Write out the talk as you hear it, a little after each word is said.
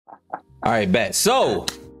All right, bet. So,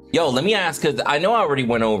 yo, let me ask, because I know I already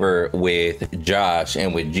went over with Josh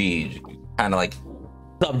and with G, kind of like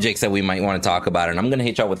subjects that we might want to talk about, and I'm gonna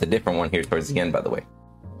hit y'all with a different one here towards the end, by the way.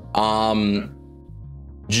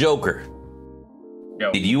 Joker.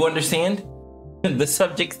 Yo. Did you understand the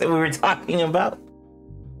subjects that we were talking about?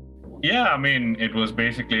 Yeah, I mean, it was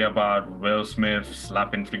basically about Will Smith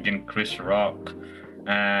slapping freaking Chris Rock,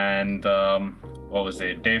 and what was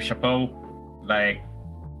it? Dave Chappelle, like,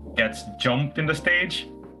 gets jumped in the stage,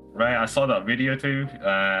 right? I saw that video too,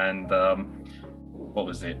 and what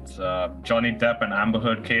was it? Johnny Depp and Amber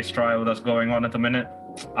Heard case trial that's going on at the minute.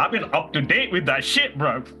 I've been up to date with that shit,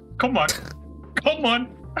 bro. Come on, come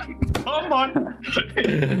on. Come on.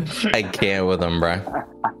 I can't with them, bro.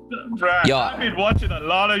 Bruh, Yo. I've been watching a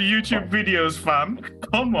lot of YouTube videos, fam.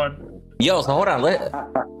 Come on. Yo, so hold on.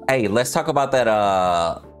 Let's talk about that.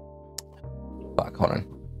 Fuck, hold on.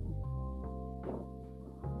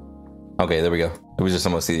 Okay, there we go. It was just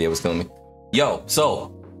almost CD. It was killing me. Yo,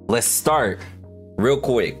 so let's start real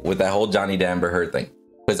quick with that whole Johnny Depp Amber Heard thing,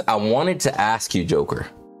 because I wanted to ask you, Joker.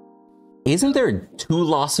 Isn't there 2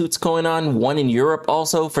 lawsuits going on? One in Europe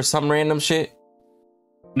also for some random shit?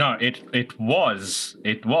 No, it was,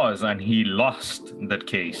 and he lost that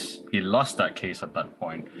case. He lost that case at that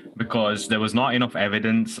point because there was not enough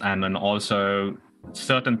evidence, and then also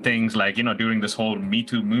certain things like, you know, during this whole Me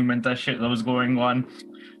Too movement, that shit that was going on.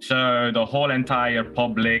 So the whole entire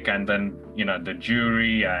public and then, you know, the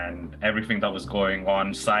jury and everything that was going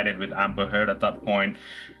on sided with Amber Heard at that point.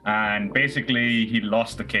 And basically he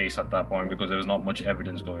lost the case at that point because there was not much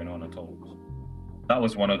evidence going on at all. That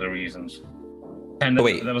was one of the reasons. And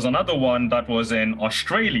there was another one that was in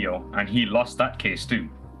Australia, and he lost that case too.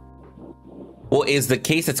 Well, is the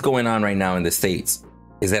case that's going on right now in the States,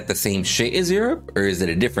 is that the same shit as Europe, or is it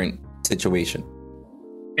a different situation?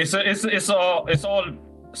 It's all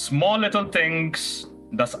small little things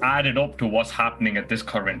that's added up to what's happening at this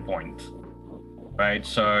current point, right?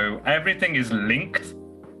 So everything is linked,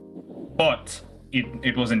 but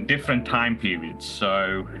it was in different time periods.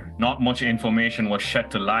 So not much information was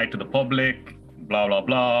shed to light to the public, blah, blah,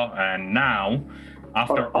 blah. And now,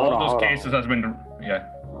 after all those cases has been, yeah.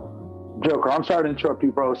 Joker, I'm sorry to interrupt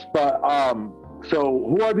you, bros, but so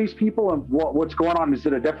who are these people and what's going on? Is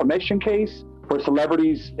it a defamation case for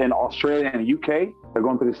celebrities in Australia and the UK? They're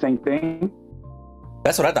going through the same thing?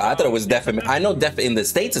 That's what I thought. I thought it was defamation. I know in the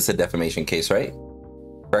States it's a defamation case, right?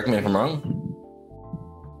 Correct me if I'm wrong.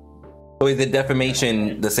 So is the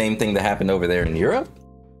defamation the same thing that happened over there in Europe?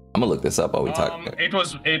 I'm gonna look this up while we talk. It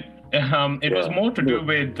was more to do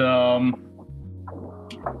with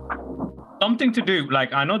something to do,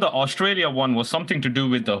 like, I know the Australia one was something to do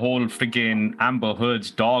with the whole freaking Amber Heard's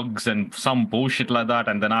dogs and some bullshit like that,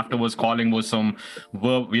 and then afterwards calling was some,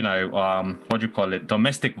 you know, what do you call it,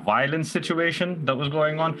 domestic violence situation that was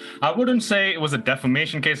going on. I wouldn't say it was a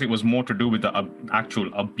defamation case. It was more to do with the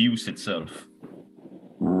actual abuse itself.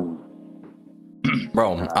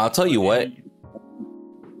 Bro, I'll tell you what.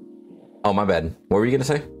 Oh, my bad. What were you gonna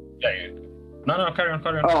say? Yeah. No, carry on.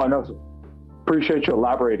 Oh, no. Appreciate you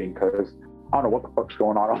elaborating, because I don't know what the fuck's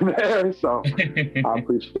going on over there. So I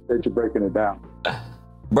appreciate you breaking it down.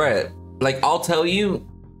 Brett, like, I'll tell you,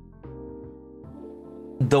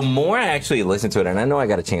 the more I actually listen to it, and I know I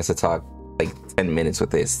got a chance to talk like 10 minutes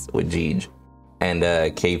with Jeej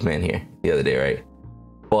and Caveman here the other day, right?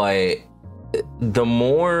 But the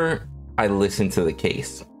more I listen to the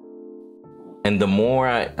case, and the more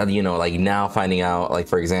I, you know, like now finding out, like,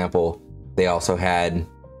 for example, they also had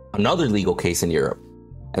another legal case in Europe.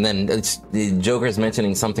 And then the Joker's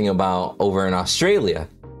mentioning something about over in Australia.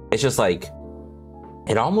 It's just like,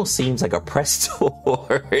 it almost seems like a press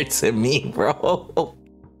tour to me, bro.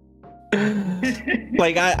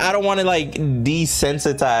 Like, I don't want to like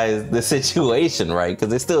desensitize the situation, right?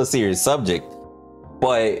 Because it's still a serious subject.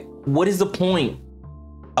 But what is the point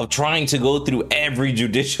of trying to go through every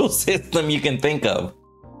judicial system you can think of?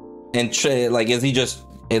 And like, is he just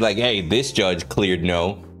like, hey, this judge cleared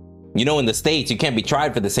no? You know, in the States, you can't be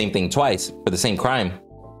tried for the same thing twice, for the same crime.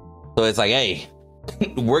 So it's like, hey,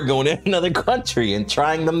 we're going to another country and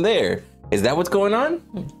trying them there. Is that what's going on?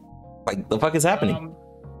 Like, the fuck is happening?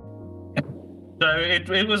 So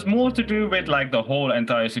it was more to do with like the whole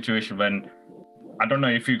entire situation when, I don't know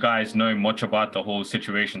if you guys know much about the whole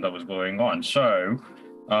situation that was going on. So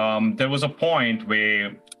there was a point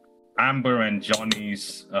where Amber and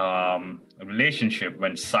Johnny's relationship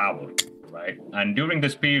went sour, right? And during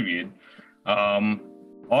this period,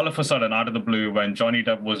 all of a sudden, out of the blue, when Johnny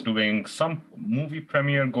Depp was doing some movie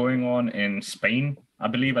premiere going on in Spain, I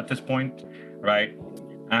believe at this point, right?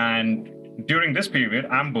 And during this period,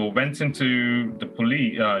 Amber went into the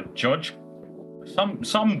police judge,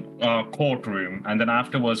 some courtroom, and then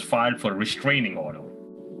afterwards filed for restraining order,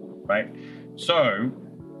 right? So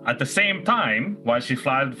at the same time, while she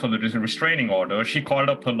filed for the restraining order, she called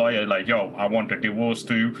up her lawyer like, yo, I want a divorce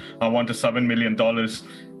too. I want a $7 million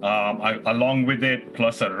along with it,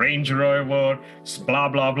 plus a Range Rover, blah,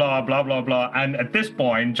 blah, blah, blah, blah, blah. And at this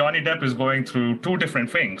point, Johnny Depp is going through two different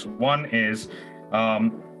things. One is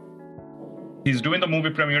he's doing the movie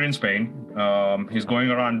premiere in Spain. He's going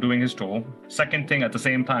around doing his tour. Second thing, at the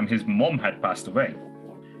same time, his mom had passed away.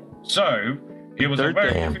 So it was a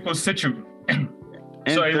very difficult situation.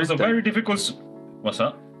 So it was a very difficult. What's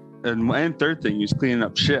up? And third thing, he was cleaning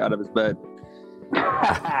up shit out of his bed.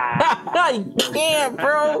 I can't,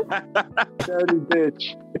 bro. Dirty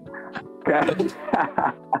bitch.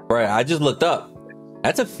 Right, I just looked up.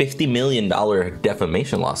 That's a $50 million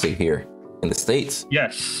defamation lawsuit here in the States.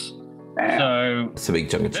 Yes. So it's a big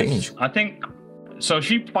chunk of change. I think so.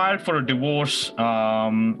 She filed for a divorce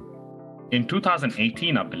in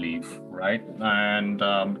 2018, I believe, right? And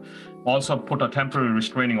also put a temporary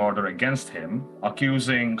restraining order against him,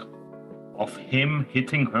 accusing of him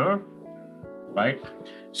hitting her, right?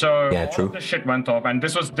 So yeah, all this shit went off, and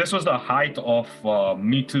this was the height of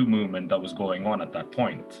Me Too movement that was going on at that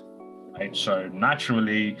point, right? So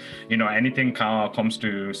naturally, anything comes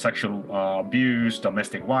to sexual abuse,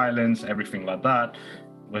 domestic violence, everything like that,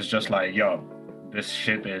 was just like, yo, this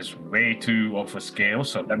shit is way too off a scale.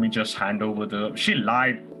 So let me just hand over she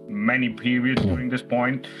lied many periods during this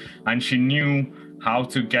point, and she knew how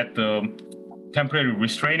to get the temporary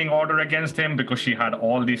restraining order against him because she had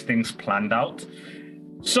all these things planned out.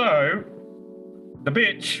 So the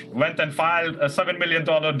bitch went and filed a $7 million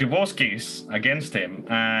divorce case against him,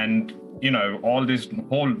 and all this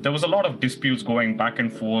there was a lot of disputes going back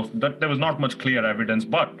and forth, that there was not much clear evidence.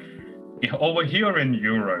 But over here in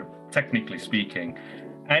Europe, technically speaking,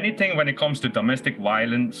 anything when it comes to domestic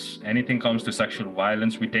violence, anything comes to sexual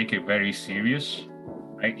violence, we take it very serious,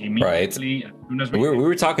 right? Immediately, as soon as we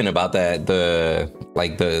were talking about that,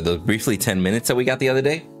 the briefly 10 minutes that we got the other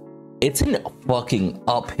day. It's a fucking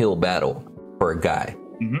uphill battle for a guy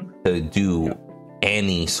to do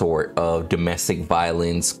any sort of domestic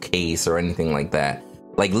violence case or anything like that.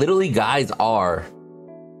 Like, literally, guys are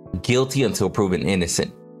guilty until proven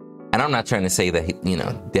innocent. And I'm not trying to say that,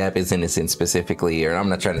 Depp is innocent specifically, or I'm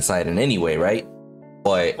not trying to side in any way, right?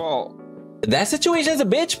 But that situation's a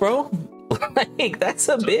bitch, bro. Like, that's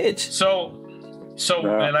a bitch. So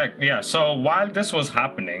while this was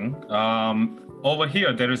happening, over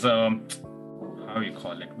here there is how you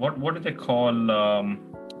call it? What do they call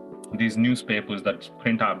these newspapers that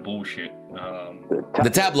print out bullshit? The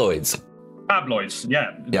tabloids. Tabloids,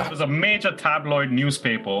 yeah. There was a major tabloid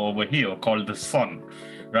newspaper over here called The Sun.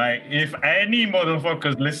 Right? If any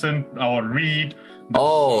motherfuckers listen or read...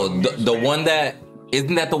 the one that...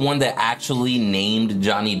 Isn't that the one that actually named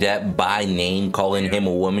Johnny Depp by name, calling him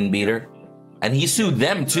a woman beater? And he sued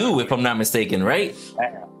them too, if I'm not mistaken, right?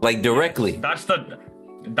 Like, directly.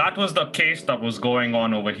 That was the case that was going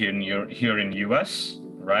on over here in US,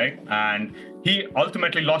 right? And he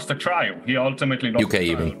ultimately lost the trial. UK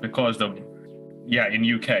even. Because in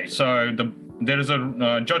UK. So there is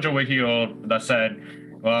a judge over here that said...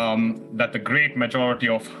 that the great majority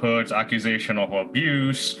of Heard's accusation of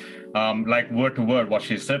abuse, like word to word, what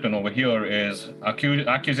she's written over here is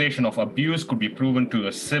accusation of abuse could be proven to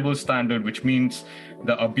a civil standard, which means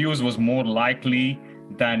the abuse was more likely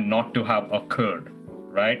than not to have occurred,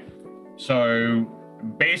 right? So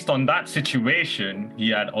based on that situation,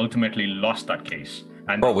 he had ultimately lost that case.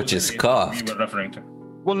 And which is cuffed. We were referring to.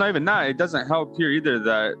 Well, not even that. It doesn't help here either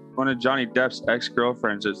that one of Johnny Depp's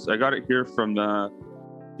ex-girlfriends, I got it here from the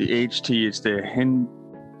HT, it's the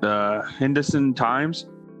Henderson Times.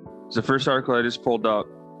 It's the first article I just pulled up.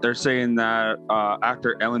 They're saying that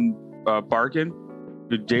actor Ellen Barkin,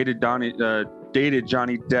 who dated Johnny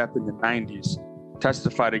Depp in the 90s,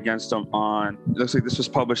 testified against him on, it looks like this was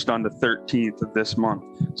published on the 13th of this month.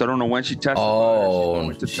 So I don't know when she testified.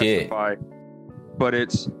 Oh, shit. Testify, but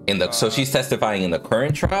it's... So she's testifying in the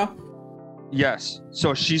current trial? Yes.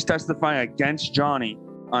 So she's testifying against Johnny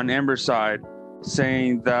on Amber's side,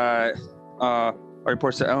 saying that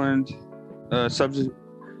reports to Ellen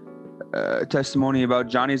testimony about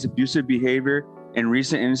Johnny's abusive behavior and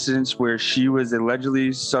recent incidents where she was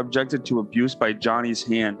allegedly subjected to abuse by Johnny's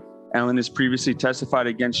hand. Ellen has previously testified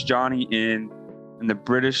against Johnny in the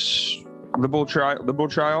British Liberal trial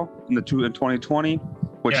in 2020,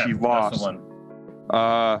 which he lost.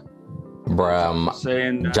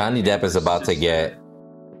 Saying Johnny Depp is about to get,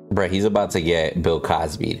 he's about to get Bill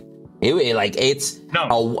Cosby. It's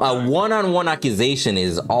No. a one-on-one accusation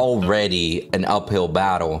is already an uphill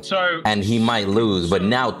battle, and he might lose. But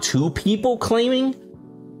now 2 people claiming,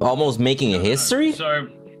 almost making a history. So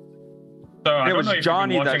it was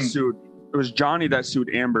Johnny that sued. It was Johnny that sued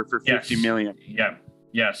Amber for 50 million. Yeah.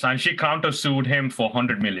 Yes, and she countersued him for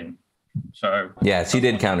 100 million. So yeah, she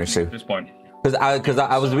did countersue at this point. Because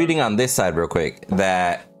I was reading on this side real quick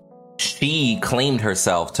that she claimed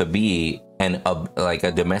herself to be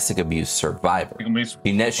a domestic abuse survivor.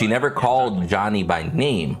 She never called Johnny by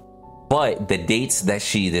name, but the dates that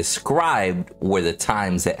she described were the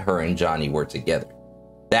times that her and Johnny were together.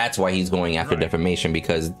 That's why he's going after defamation,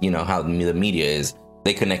 because you know how the media is.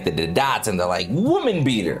 They connected the dots and they're like, woman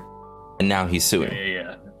beater. And now he's suing.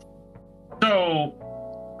 Yeah. So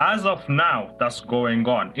as of now, that's going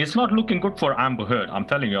on. It's not looking good for Amber Heard. I'm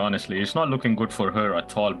telling you honestly, it's not looking good for her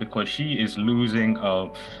at all, because she is losing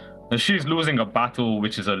she's losing a battle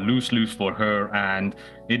which is a lose-lose for her, and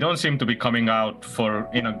it don't seem to be coming out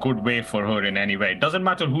in a good way for her in any way. It doesn't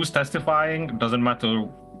matter who's testifying, it doesn't matter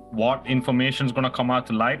what information is going to come out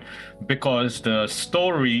to light, because the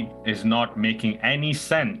story is not making any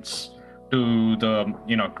sense to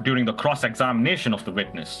during the cross-examination of the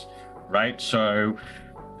witness, right? So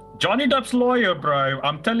Johnny Depp's lawyer, bro,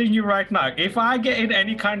 I'm telling you right now, if I get in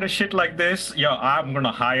any kind of shit like this, I'm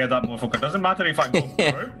gonna hire that motherfucker. Doesn't matter if I go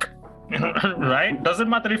broke, right? Doesn't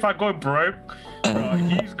matter if I go broke, bro,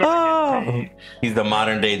 he's gonna get paid. He's the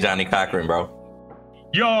modern day Johnny Cochran, bro.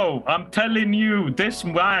 Yo, I'm telling you, this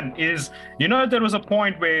man is, there was a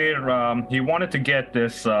point where he wanted to get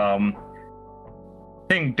this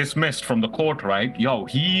thing dismissed from the court, right? Yo,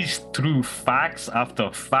 he's threw facts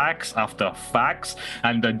after facts after facts,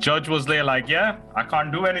 and the judge was there like, yeah, I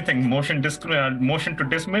can't do anything. Motion to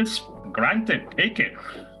dismiss, granted, take it.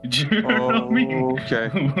 Do you know what I mean?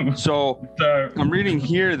 Okay. So I'm reading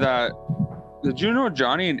here that, did you know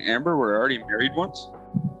Johnny and Amber were already married once?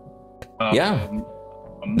 Yeah.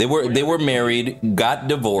 They were married, got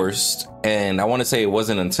divorced, and I want to say it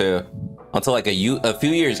wasn't until like a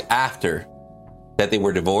few years after that they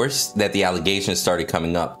were divorced that the allegations started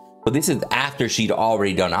coming up. But this is after she'd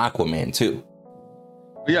already done Aquaman too.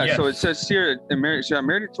 Yeah, yes. So it says here, she got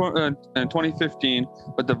married in 2015,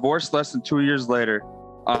 but divorced less than 2 years later.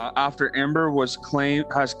 After Amber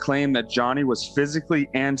has claimed that Johnny was physically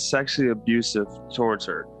and sexually abusive towards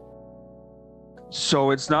her.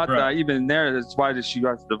 So it's not that even there, that's why she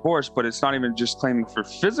got the divorce, but it's not even just claiming for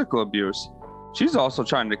physical abuse. She's also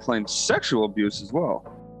trying to claim sexual abuse as well.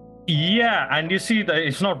 Yeah, and you see that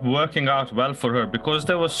it's not working out well for her, because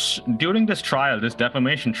there was, during this trial, this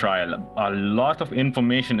defamation trial, a lot of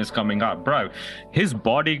information is coming out. Bro, his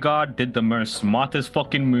bodyguard did the most smartest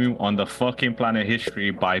fucking move on the fucking planet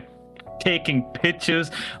history by taking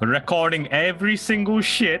pictures, recording every single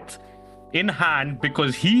shit in hand,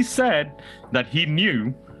 because he said that he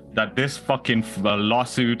knew that this fucking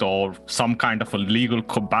lawsuit or some kind of a legal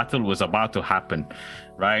battle was about to happen,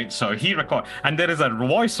 right? So he and there is a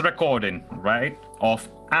voice recording, right, of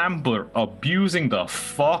Amber abusing the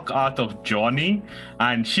fuck out of Johnny,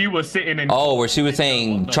 and she was sitting in where she was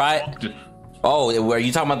saying were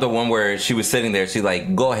you talking about the one where she was sitting there, she's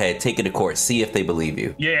like, go ahead, take it to court, see if they believe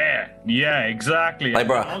you? Yeah, exactly. Like,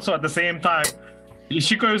 bro, also at the same time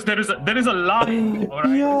she goes, there is a line, all right?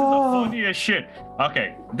 This is the funniest shit.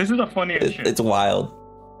 Okay, this is the funniest shit. It's wild.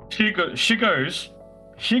 She goes,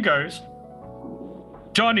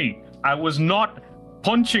 Johnny, I was not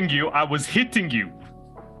punching you, I was hitting you.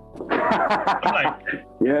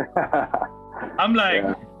 I'm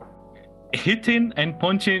like, hitting and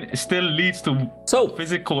punching still leads to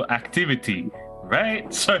physical activity,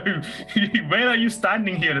 right? So where are you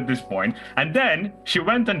standing here at this point? And then she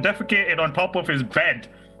went and defecated on top of his bed,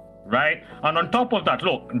 right? And on top of that,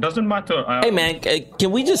 look, it doesn't matter. Hey man,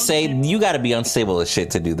 can we just say you got to be unstable as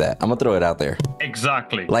shit to do that? I'm gonna throw it out there.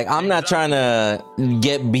 Exactly. Like, I'm not trying to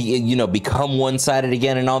become one-sided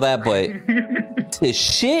again and all that, but to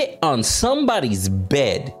shit on somebody's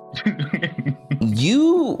bed,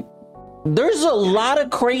 there's a lot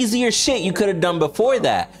of crazier shit you could have done before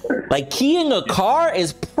that. Like, keying a car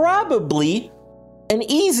is probably an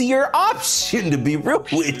easier option, to be real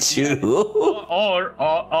with you.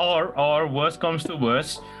 Or worst comes to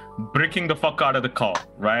worst, bricking the fuck out of the car,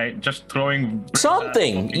 right? Just throwing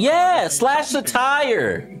something. Yeah, slash the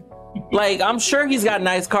tire. Like, I'm sure he's got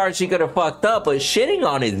nice cars she could have fucked up, but shitting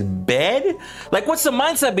on his bed? Like, what's the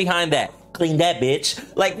mindset behind that? Clean that bitch.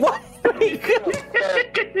 Like, what?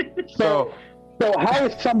 So how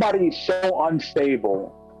is somebody so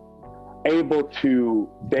unstable able to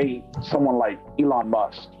date someone like Elon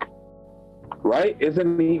Musk? right?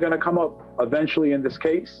 Isn't he going to come up eventually in this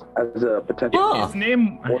case as a potential? Oh.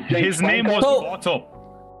 His name was brought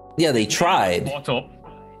up. Yeah, they tried. Brought up,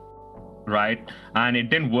 right? And it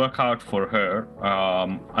didn't work out for her.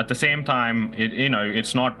 At the same time,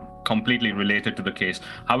 it's not completely related to the case.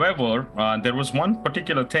 However, there was one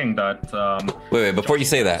particular thing that Wait, before you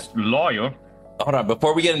say that, lawyer. hold on.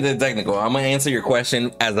 Before we get into the technical, I'm gonna answer your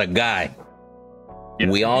question as a guy. Yeah.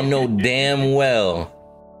 We all know damn well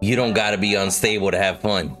you don't gotta be unstable to have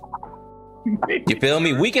fun. You feel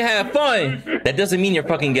me? We can have fun. That doesn't mean you're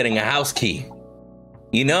fucking getting a house key.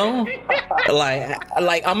 You know? Like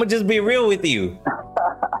I'm gonna just be real with you.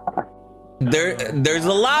 There's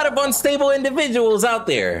a lot of unstable individuals out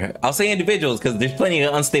there. I'll say individuals because there's plenty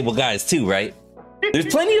of unstable guys too, right? There's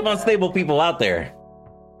plenty of unstable people out there.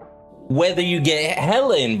 Whether you get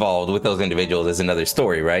hella involved with those individuals is another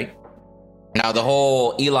story, right? Now the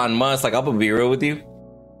whole Elon Musk, like I'm gonna be real with you.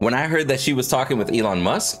 When I heard that she was talking with Elon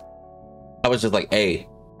Musk, I was just like, hey,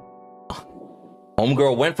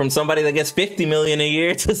 homegirl went from somebody that gets 50 million a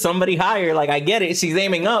year to somebody higher. Like, I get it. She's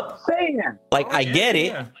aiming up. Like, I get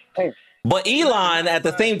it. Hey. But Elon, at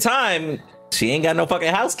the same time, she ain't got no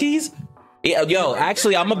fucking house keys. Yo,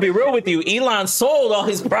 actually, I'm gonna be real with you. Elon sold all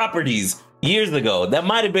his properties years ago. That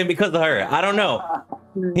might have been because of her. I don't know.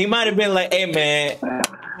 He might have been like, hey, man,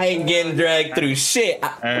 I ain't getting dragged through shit.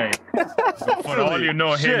 Hey, for all you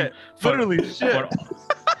know, shit. Literally shit.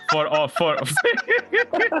 For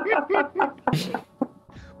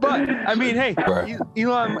But I mean, hey, Right.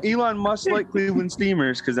 Elon must like Cleveland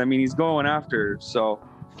Steamers because I mean he's going after her. So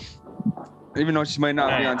even though she might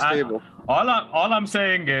not be unstable, all I'm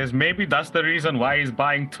saying is maybe that's the reason why he's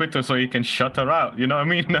buying Twitter so he can shut her out. You know what I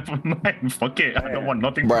mean? Never mind. Fuck it. I don't want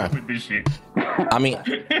nothing to do with this shit. I mean,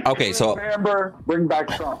 okay, so Remember, bring back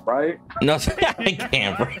Trump, right? no, I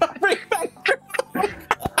can't. Bro. Bring back Trump.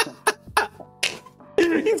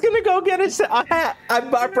 He's gonna go get a hat.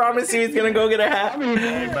 I promise you, he's gonna go get a hat.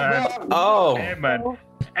 Hey, man. Oh, Hey, man.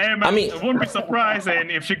 Hey, man, I mean- it wouldn't be surprising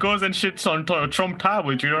if she goes and shits on Trump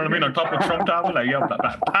Tower. You know what I mean? On top of Trump Tower, like, yo,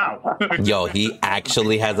 pow. yo, he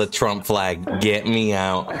actually has a Trump flag. Get me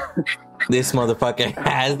out. This motherfucker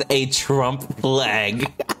has a Trump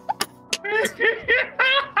flag.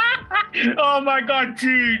 Oh my God,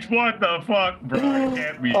 Cheech, what the fuck, bro?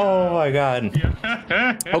 Get me. Oh my god.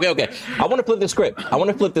 Okay. I want to flip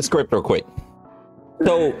the script real quick.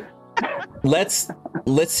 So let's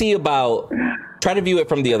see about, try to view it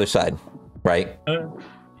from the other side, right?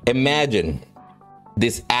 Imagine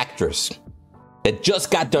this actress that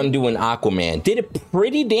just got done doing Aquaman did a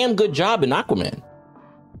pretty damn good job in Aquaman.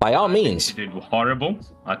 By all means. She did horrible.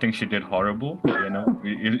 I think she did horrible. You know,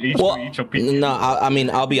 each opinion. No, I mean,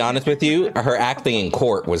 I'll be honest with you. Her acting in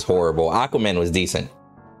court was horrible. Aquaman was decent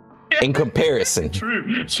in comparison.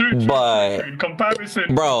 True. But In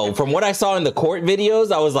comparison, bro, from what I saw in the court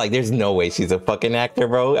videos, I was like, "There's no way she's a fucking actor,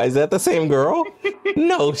 bro. Is that the same girl?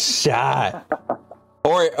 No shot."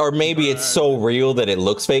 Or maybe it's so real that it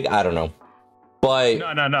looks fake. I don't know. But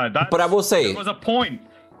no. But I will say,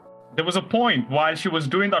 there was a point while she was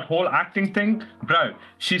doing that whole acting thing, bro.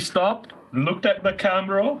 She stopped, looked at the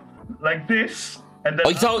camera like this, and then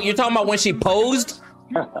you're talking about when she posed?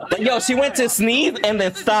 Yo, she went to sneeze and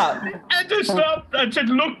then stopped. and just stopped and just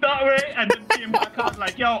looked that way and then came back out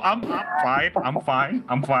like, yo, I'm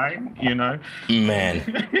fine, you know. Man.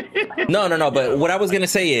 No. But what I was going to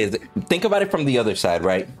say is, think about it from the other side,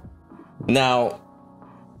 right? Now,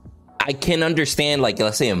 I can understand, like,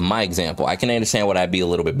 let's say in my example, I can understand what I'd be a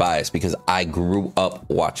little bit biased because I grew up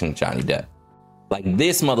watching Johnny Depp. Like,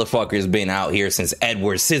 this motherfucker's been out here since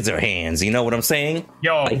Edward Scissorhands. You know what I'm saying?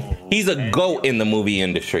 Yo, like, he's a GOAT in the movie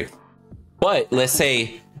industry. But let's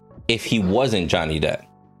say if he wasn't Johnny Depp,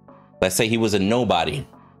 let's say he was a nobody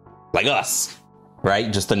like us,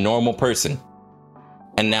 right? Just a normal person.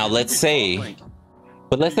 And now let's say,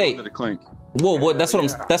 but let's say, well, that's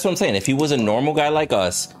what I'm saying. If he was a normal guy like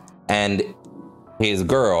us, and his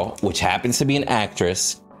girl, which happens to be an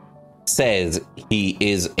actress, says he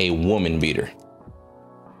is a woman beater,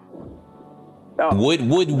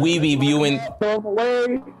 would we be viewing?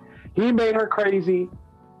 He made her crazy.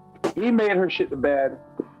 He made her shit to bed.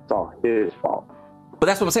 It's all his fault. But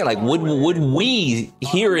that's what I'm saying. Like, would we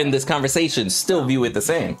here in this conversation still view it the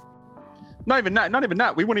same? Not even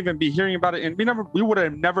that. We wouldn't even be hearing about it, and we would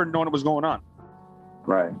have never known it was going on.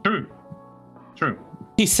 Right. True.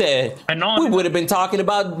 He said, we would have been talking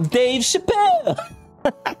about Dave Chappelle.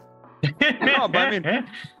 No, but I mean,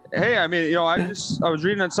 hey, I mean, you know, I was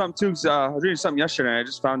reading on something too. I was reading something yesterday, and I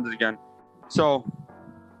just found it again. So,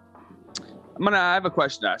 I have a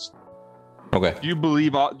question to ask. Okay. Do you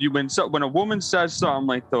believe all you when a woman says something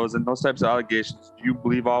like those and those types of allegations? Do you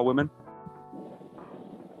believe all women?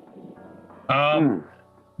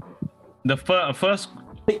 The first.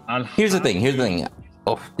 Here's the thing.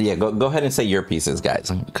 Oh yeah, go ahead and say your pieces,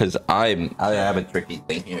 guys, because I have a tricky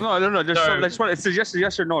thing here. No. I just want it's just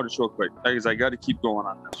yes or no, just real quick, because I got to keep going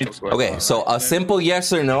on this. Okay, so a simple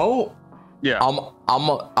yes or no. Yeah.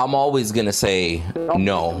 I'm always gonna say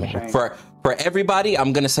no. For everybody,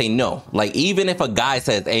 I'm gonna say no. Like, even if a guy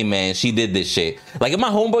says, "Hey man, she did this shit," like if my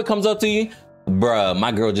homeboy comes up to you, bruh,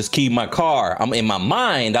 my girl just keyed my car. I'm in my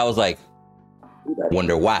mind, I was like,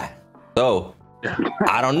 wonder why. So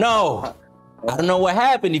I don't know. I don't know what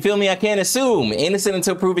happened. You feel me? I can't assume. Innocent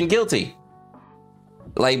until proven guilty.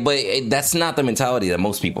 Like, but that's not the mentality that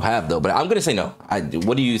most people have, though. But I'm gonna say no.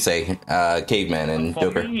 What do you say, Caveman and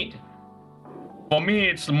Joker? For me,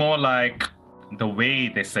 it's more like the way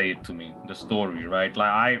they say it to me, the story, right?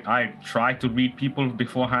 Like I try to read people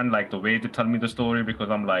beforehand, like the way they tell me the story, because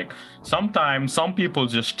I'm like, sometimes some people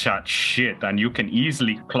just chat shit and you can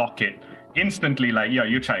easily clock it instantly. Like, yeah,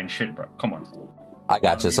 you're chatting shit, bro. Come on. I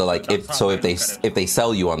gotcha. So like, if they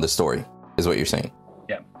sell you on the story, is what you're saying?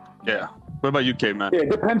 Yeah. What about you, K, man? Yeah,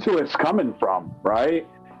 it depends who it's coming from, right?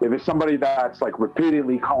 If it's somebody that's like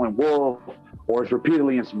repeatedly calling wolf or is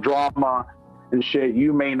repeatedly in some drama and shit,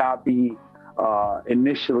 you may not be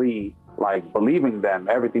initially like believing them,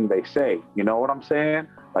 everything they say. You know what I'm saying?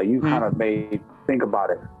 Like, you kind of may think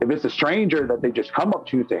about it. If it's a stranger that they just come up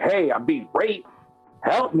to you and say, "Hey, I'm being raped,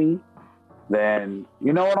 help me," then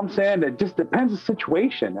you know what I'm saying? It just depends the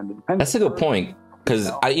situation. And it depends. That's a good point.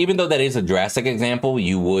 Because even though that is a drastic example,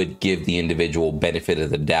 you would give the individual benefit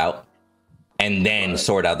of the doubt and then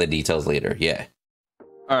sort out the details later. Yeah.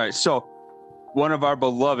 All right. So one of our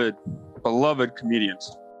beloved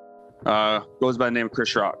comedians goes by the name of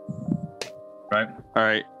Chris Rock. Right. All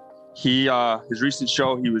right. He his recent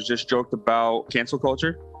show, he was just joked about cancel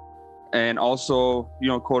culture and also,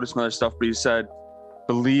 quoted some other stuff, but he said,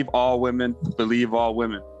 believe all women,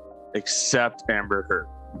 except Amber Heard.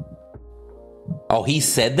 Oh, he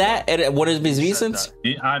said that at one of his reasons?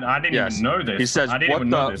 I didn't even know this. He says, I didn't even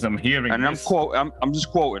know this. I'm hearing and this. I'm just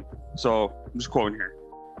quoting. So I'm just quoting here.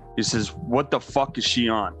 He says, "What the fuck is she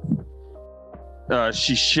on?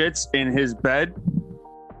 She shits in his bed.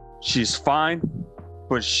 She's fine,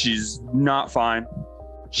 but she's not fine.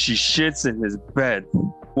 She shits in his bed.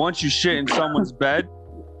 Once you shit in someone's bed,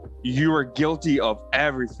 you are guilty of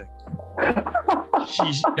everything."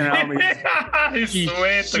 She's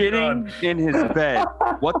shitting in his bed.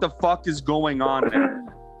 What the fuck is going on there?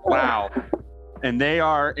 Wow. And they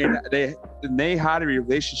had a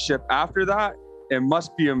relationship after that. It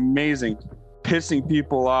must be amazing, pissing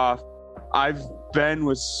people off. I've been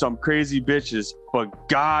with some crazy bitches, but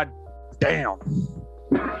god damn.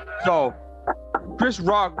 So Chris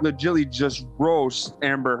Rock legitimately just roasts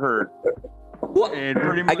Amber Heard. Well,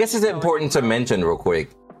 I guess it's important to mention real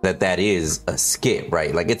quick that is a skit,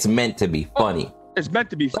 right? Like, it's meant to be funny. It's meant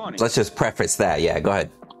to be funny. Let's just preface that. Yeah, go ahead.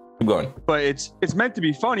 Keep going. But it's meant to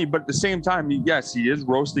be funny, but at the same time, yes, he is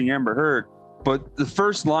roasting Amber Heard. But the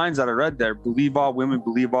first lines that I read there, believe all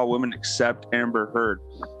women except Amber Heard.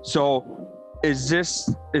 So is this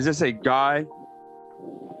a guy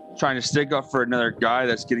trying to stick up for another guy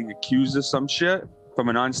that's getting accused of some shit from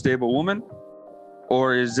an unstable woman?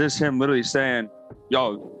 Or is this him literally saying,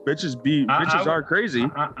 "Yo, bitches are crazy,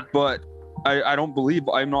 but I don't believe.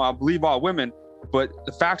 I believe all women, but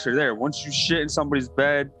the facts are there. Once you shit in somebody's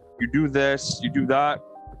bed, you do this, you do that.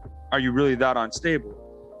 Are you really that unstable?"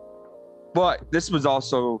 But this was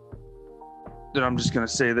also, and I'm just gonna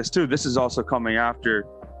say this too. This is also coming after,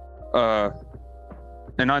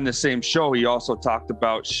 and on the same show, he also talked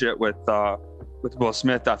about shit with Will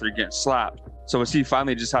Smith after getting slapped. So has he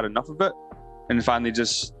finally just had enough of it, and finally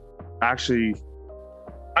just actually?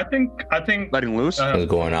 I think letting loose,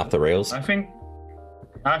 going off the rails. I think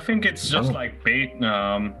it's just like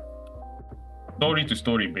story to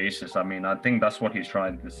story basis. I mean, I think that's what he's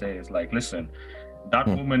trying to say. Is like, listen, that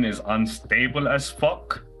woman is unstable as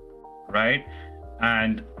fuck, right?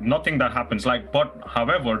 And nothing that happens but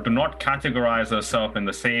however, do not categorize herself in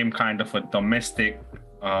the same kind of a domestic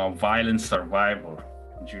violence survivor.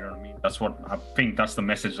 Do you know what I mean? That's the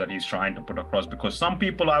message that he's trying to put across, because some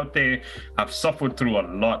people out there have suffered through a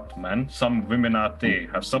lot, man. Some women out there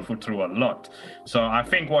have suffered through a lot. So I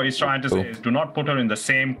think what he's trying to say is, do not put her in the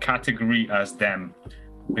same category as them,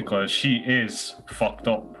 because she is fucked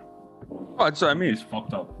up. Oh, that's what I mean. She's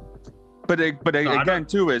fucked up. But again,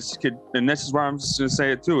 too, and this is where I'm just gonna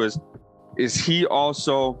say it too, is he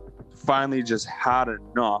also finally just had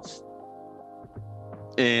enough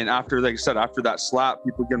And after, like I said, after that slap,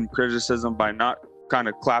 people give him criticism by not kind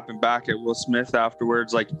of clapping back at Will Smith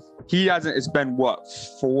afterwards. Like, he hasn't, it's been what,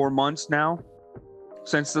 4 months now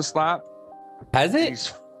since the slap? Has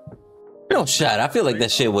it? No shot. I feel like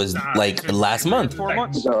that shit was like last month. 4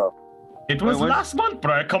 months? It was last month,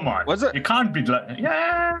 bro. Come on. Was it? It can't be like,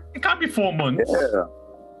 it can't be 4 months. Yeah.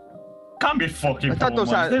 Can't be fucking I 4 thought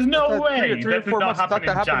those months. There's no way. Three or 4 months. I thought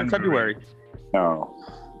that happened in February. No.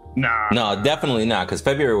 Nah. No, definitely not. Because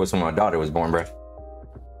February was when my daughter was born, bro.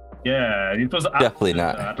 Yeah, it was Definitely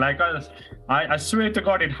not. that. Like, I swear to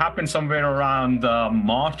God, it happened somewhere around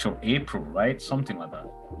March or April, right? Something like that.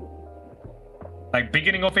 Like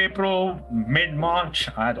beginning of April, mid-March,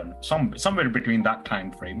 I don't know, somewhere between that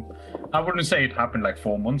time frame. I wouldn't say it happened like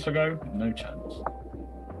 4 months ago. No chance.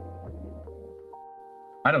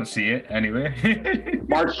 I don't see it anyway.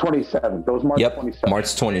 March 27th. Those March Yep, 27th.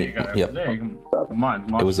 March 20. Yep, There you go. March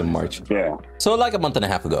it was in March. Yeah. So like a month and a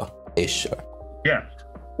half ago, ish. Yeah.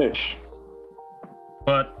 Ish.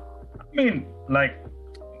 But I mean, like,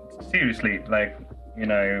 seriously, like, you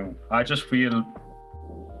know, I just feel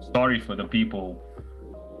sorry for the people,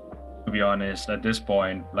 to be honest, at this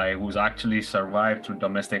point, like, who's actually survived through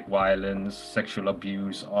domestic violence, sexual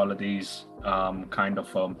abuse, all of these kind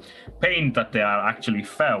of pain that they are actually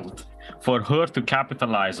felt. For her to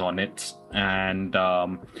capitalize on it and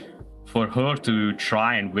for her to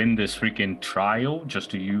try and win this freaking trial just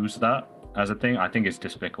to use that as a thing, I think it's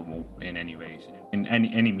despicable in any ways, in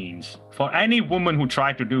any means. For any woman who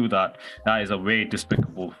tried to do that, that is a way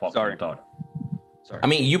despicable fucking thought. I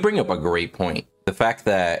mean, you bring up a great point. The fact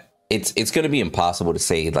that it's going to be impossible to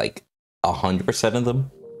say like 100% of them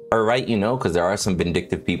are right, you know, because there are some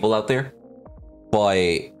vindictive people out there. But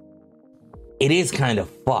it is kind of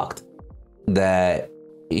fucked that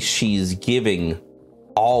she's giving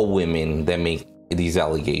all women that make these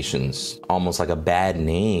allegations almost like a bad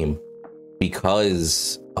name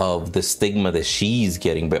because of the stigma that she's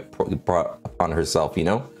getting brought upon herself, you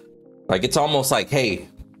know? Like, it's almost like, hey,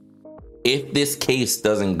 if this case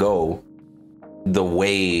doesn't go the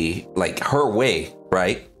way, like her way,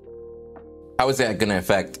 right? How is that going to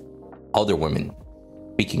affect other women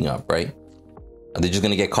speaking up, right? Are they just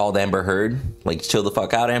going to get called Amber Heard? Like, chill the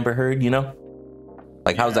fuck out, Amber Heard, you know?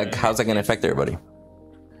 Like, how's that going to affect everybody?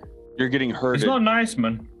 You're getting hurt. It's not nice,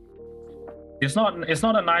 man. It's not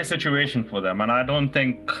a nice situation for them. And I don't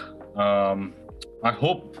think, I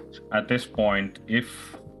hope at this point,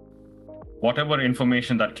 if whatever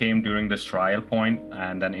information that came during this trial point,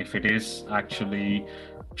 and then if it is actually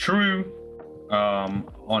true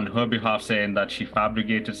on her behalf, saying that she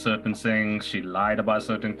fabricated certain things, she lied about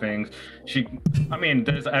certain things, I mean,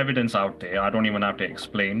 there's evidence out there. I don't even have to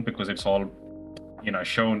explain because it's all, you know,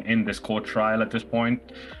 shown in this court trial at this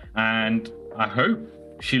point. And I hope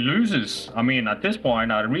she loses. I mean, at this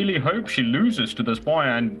point, I really hope she loses to this point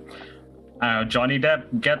and Johnny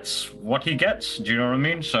Depp gets what he gets. Do you know what I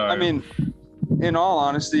mean? So, I mean, in all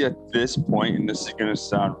honesty, at this point, and this is going to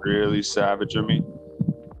sound really savage of me,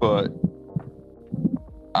 but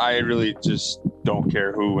I really just don't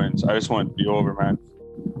care who wins. I just want it to be over, man.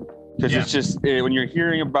 Because it's just, when you're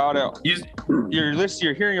hearing about it,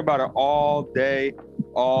 you're hearing about it all day,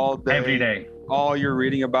 every day. All you're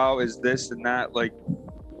reading about is this and that. Like,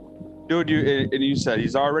 dude, you said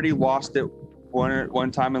he's already lost it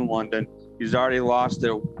one time in London. He's already lost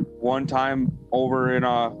it one time over in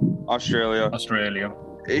Australia.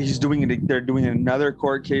 He's doing it. They're doing another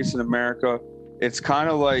court case in America. It's kind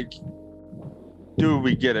of like, dude,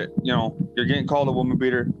 we get it. You know, you're getting called a woman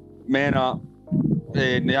beater. Man up.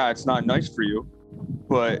 And yeah, it's not nice for you.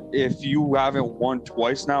 But if you haven't won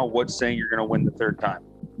twice now, what's saying you're going to win the third time?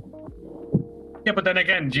 Yeah, but then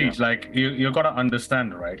again, Geej, like, you got to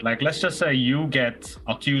understand, right? Like, let's just say you get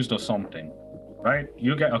accused of something, right?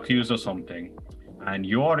 You get accused of something, and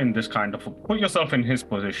you're in this kind of, put yourself in his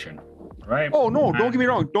position, right? Oh, no, don't get me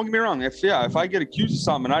wrong. Don't get me wrong. If I get accused of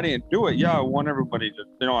something and I didn't do it, yeah, I want everybody to,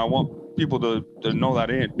 you know, I want people to know that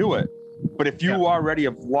I didn't do it. But if you already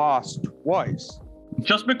have lost twice,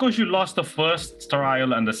 just because you lost the first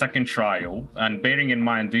trial and the second trial, and bearing in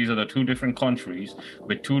mind these are the two different countries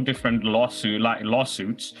with two different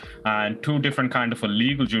lawsuits and two different kind of a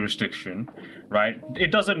legal jurisdiction, right? It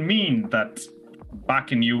doesn't mean that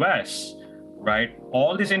back in US, right,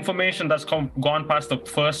 all this information that's gone past the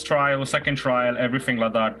first trial, second trial, everything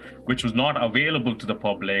like that, which was not available to the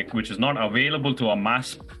public, which is not available to a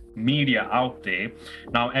mass media out there,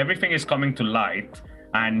 now everything is coming to light.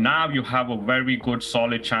 And now you have a very good,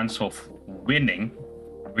 solid chance of winning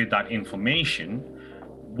with that information.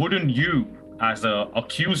 Wouldn't you, as a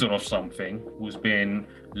accuser of something, who's been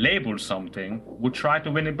labeled something, would try to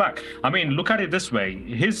win it back. I mean, look at it this way.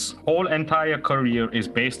 His whole entire career is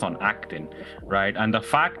based on acting, right? And the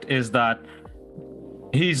fact is that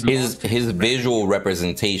his visual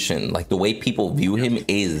representation, like the way people view him,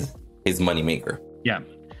 is his moneymaker. Yeah.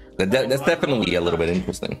 That's definitely a little bit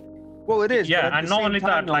interesting. Well, it is. Yeah, and not only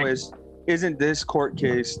that, like, isn't this court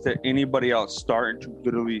case to anybody else starting to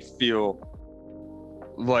literally feel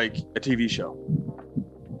like a TV show?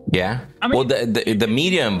 Yeah. I mean, well, the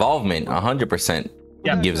media involvement 100%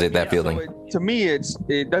 gives it that feeling. So to me,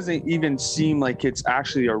 it doesn't even seem like it's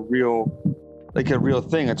actually a real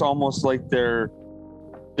thing. It's almost like they're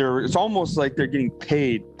getting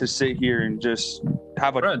paid to sit here and just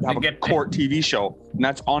have a court TV show, and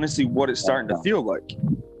that's honestly what it's starting to feel like.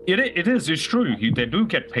 It is. It's true. They do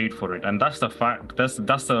get paid for it, and that's the fact. That's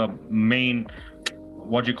the main,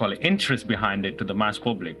 what do you call it, interest behind it to the mass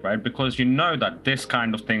public, right? Because you know that this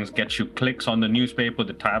kind of things gets you clicks on the newspaper,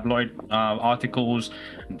 the tabloid articles,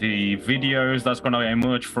 the videos that's going to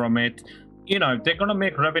emerge from it. You know, they're going to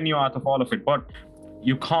make revenue out of all of it, but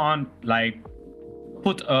you can't like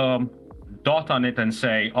put a dot on it and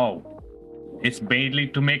say, oh, it's mainly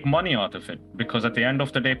to make money out of it, because at the end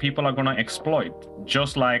of the day, people are going to exploit,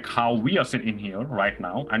 just like how we are sitting here right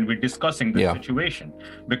now and we're discussing the situation,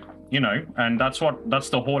 you know, and that's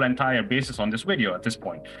the whole entire basis on this video at this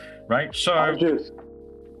point, right? So I'm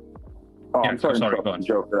sorry, go on.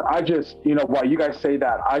 Joker. While you guys say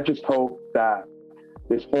that, I just hope that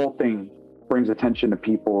this whole thing brings attention to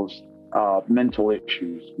people's mental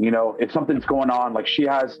issues. You know, if something's going on, like she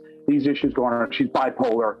has these issues going on, she's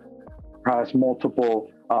bipolar, has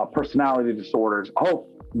multiple personality disorders. I hope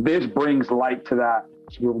this brings light to that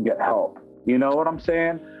so people can get help. You know what I'm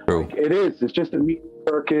saying? True. Like, it's just a media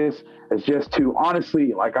circus. It's just to,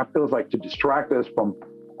 honestly, like, I feel like to distract us from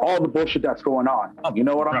all the bullshit that's going on. You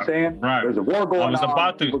know what I'm saying? Right. There's a war going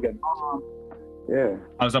on. People get bombed. Yeah.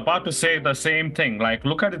 I was about to say the same thing. Like,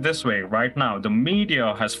 look at it this way right now. The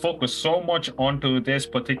media has focused so much onto this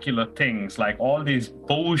particular things, like all these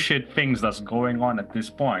bullshit things that's going on at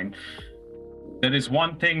this point. There is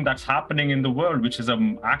one thing that's happening in the world, which is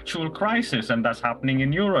an actual crisis, and that's happening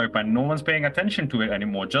in Europe, and no one's paying attention to it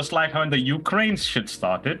anymore. Just like when the Ukraine shit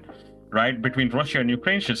started, right? Between Russia and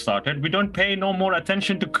Ukraine shit started, we don't pay no more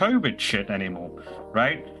attention to COVID shit anymore,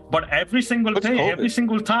 right? But every single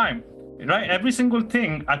time, right? Every single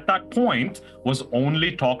thing at that point was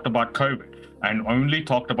only talked about COVID, and only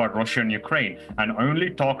talked about Russia and Ukraine, and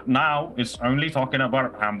only talking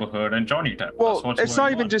about Amber Heard and Johnny Depp. Well, it's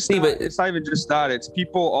not even just that. It's not even just that. It's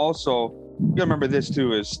people also, you gotta remember this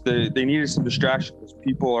too, is they needed some distraction because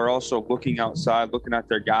people are also looking outside, looking at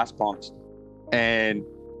their gas pumps. And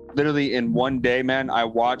literally in one day, man, I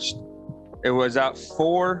watched, it was at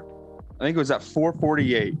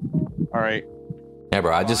 4:48. All right. Yeah,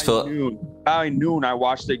 bro, I just felt by noon, I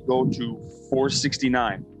watched it go to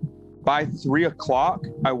 469. By 3 o'clock,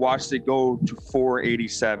 I watched it go to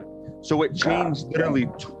 487. So it changed literally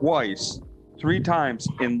three times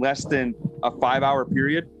in less than a 5-hour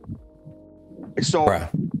period. So bruh,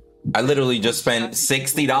 I literally just spent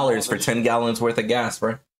 $60 for 10 gallons worth of gas,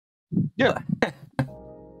 bro. Yeah.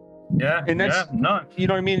 Yeah. And that's, you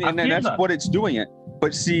know what I mean? And that's what it's doing it.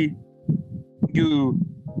 But see,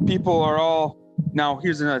 people are all, now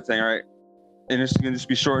here's another thing, all right? And it's going to just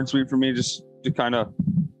be short and sweet for me, just to kind of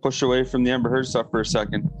push away from the Amber Heard stuff for a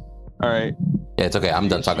second. All right. Yeah, it's okay. I'm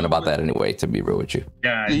done talking about that anyway, to be real with you.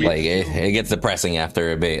 Yeah. Like, it gets depressing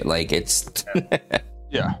after a bit. Like, it's...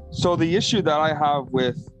 Yeah. So the issue that I have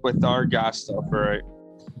with our gas stuff, right?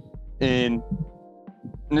 And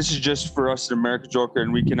this is just for us in America, Joker,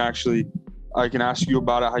 and I can ask you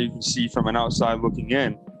about it, how you can see from an outside looking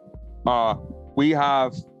in. We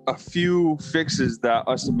have a few fixes that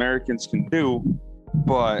us Americans can do,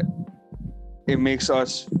 but it makes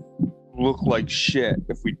us look like shit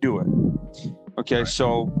if we do it. Okay,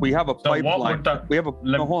 so we have a pipeline.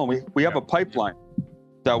 We have a pipeline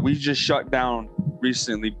that we just shut down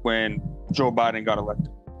recently when Joe Biden got elected.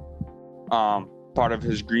 Part of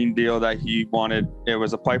his Green Deal that he wanted, it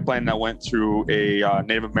was a pipeline that went through a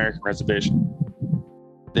Native American reservation.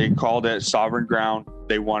 They called it sovereign ground.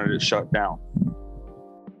 They wanted it shut down.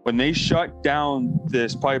 When they shut down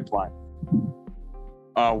this pipeline,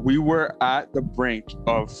 we were at the brink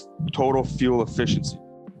of total fuel efficiency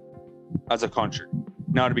as a country.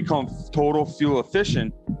 Now, to become total fuel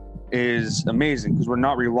efficient is amazing because we're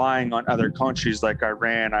not relying on other countries like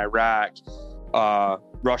Iran, Iraq,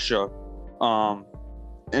 Russia,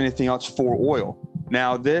 anything else for oil.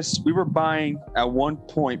 Now, we were buying at one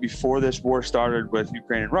point before this war started with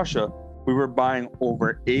Ukraine and Russia, we were buying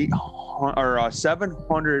over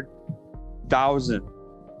 700,000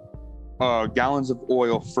 gallons of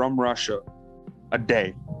oil from Russia a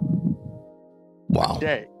day. Wow. A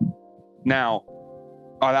day. Now,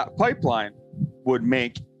 that pipeline would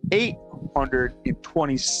make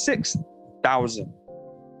 826,000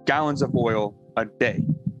 gallons of oil a day.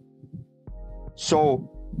 So,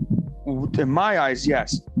 in my eyes,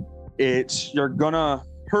 yes, you're gonna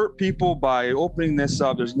hurt people by opening this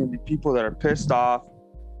up. There's gonna be people that are pissed off.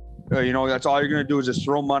 That's all you're gonna do is just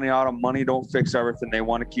throw money out. Money don't fix everything. They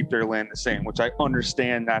want to keep their land the same, which I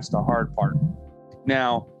understand. That's the hard part.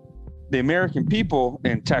 Now, the American people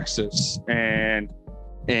in Texas and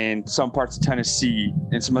in some parts of Tennessee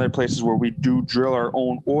and some other places where we do drill our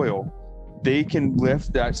own oil, they can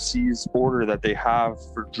lift that seized order that they have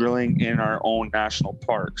for drilling in our own national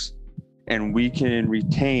parks. And we can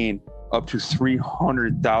retain up to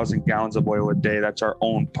 300,000 gallons of oil a day. That's our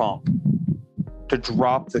own pump, to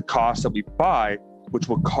drop the cost that we buy, which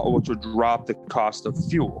would drop the cost of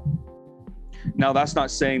fuel. Now, that's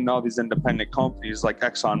not saying all these independent companies like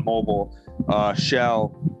ExxonMobil,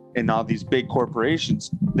 Shell, and all these big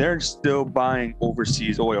corporations, they're still buying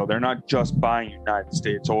overseas oil. They're not just buying United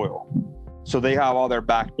States oil. So they have all their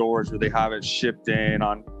back doors where they have it shipped in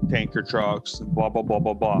on tanker trucks and blah, blah, blah,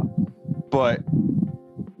 blah, blah. But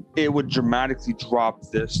it would dramatically drop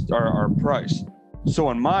our price.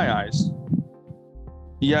 So in my eyes,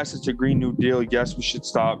 yes, it's a Green New Deal. Yes, we should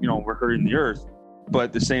stop, we're hurting the earth. But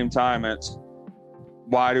at the same time, it's,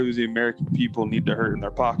 why do the American people need to hurt in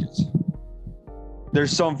their pockets?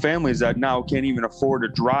 There's some families that now can't even afford to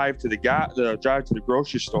drive to the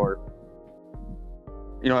grocery store.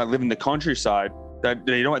 That live in the countryside, that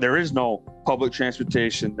there is no public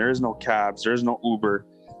transportation, there is no cabs, there is no Uber.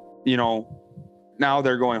 Now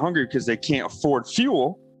they're going hungry because they can't afford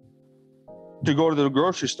fuel to go to the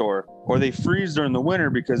grocery store, or they freeze during the winter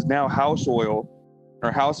because now house oil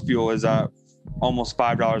or house fuel is at almost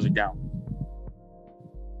 $5 a gallon.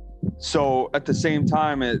 So at the same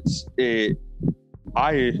time, I'm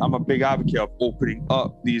a big advocate of opening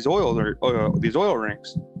up these oil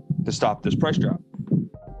rinks to stop this price drop.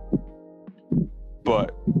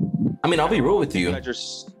 But I'll be real with you.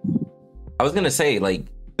 I was gonna say,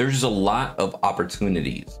 there's a lot of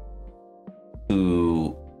opportunities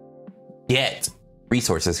to get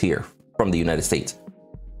resources here from the United States.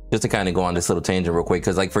 Just to kind of go on this little tangent real quick,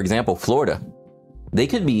 because for example, Florida, they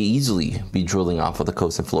could easily be drilling off of the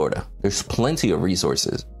coast of Florida. There's plenty of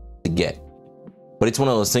resources to get. But it's one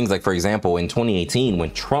of those things, for example, in 2018,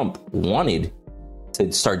 when Trump wanted to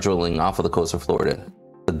start drilling off of the coast of Florida,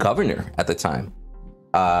 the governor at the time,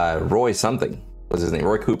 Roy something was his name,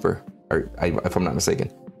 Roy Cooper, if I'm not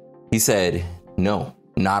mistaken, he said, no,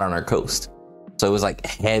 not on our coast. So it was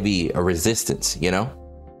heavy resistance,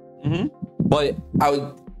 Mm-hmm. But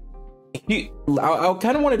I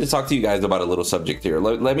kind of wanted to talk to you guys about a little subject here.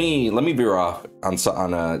 Let me veer off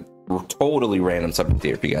on a totally random subject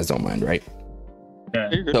here, if you guys don't mind, right? Yeah.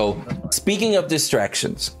 So, speaking of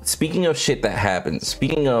distractions, speaking of shit that happens,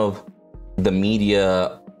 speaking of the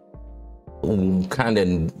media kind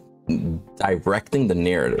of directing the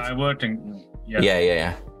narrative. Diverting.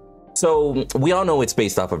 Yeah. So, we all know it's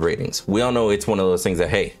based off of ratings. We all know it's one of those things that,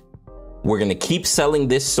 hey, we're going to keep selling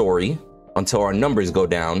this story until our numbers go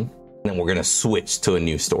down, and then we're going to switch to a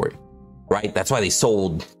new story, right? That's why they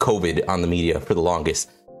sold COVID on the media for the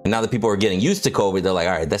longest. And now that people are getting used to COVID, they're like,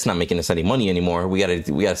 all right, that's not making us any money anymore. We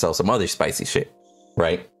gotta sell some other spicy shit,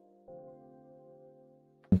 right?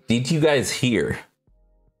 Did you guys hear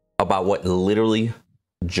about what literally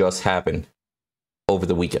just happened over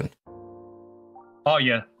the weekend? Oh,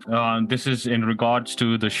 yeah. This is in regards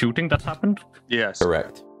to the shooting that happened? Yes.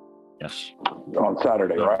 Correct. Yes. On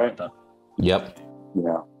Saturday, right? Yep.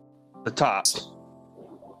 Yeah. The top. So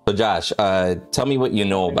Josh, tell me what you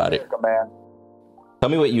know about it. Man. Tell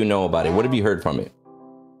me what you know about it. What have you heard from it?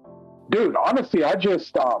 Dude, honestly, I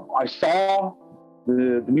just I saw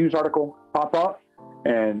the news article pop up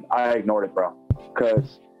and I ignored it, bro,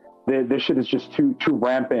 because this shit is just too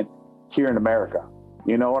rampant here in America.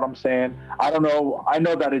 You know what I'm saying? I don't know. I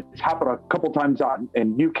know that it's happened a couple times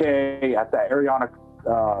in UK at that Ariana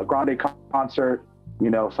Grande concert.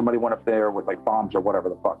 Somebody went up there with bombs or whatever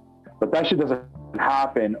the fuck. But that shit doesn't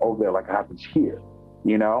happen over there like it happens here.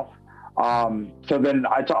 So then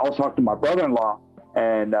I was talking to my brother-in-law,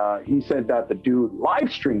 and he said that the dude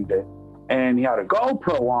live streamed it, and he had a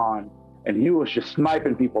GoPro on, and he was just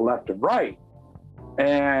sniping people left and right.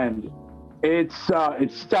 And it's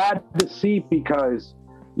sad to see because,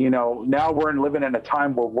 now we're living in a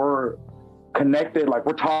time where we're connected.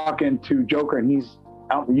 We're talking to Joker, and he's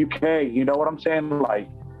out in the UK. You know what I'm saying?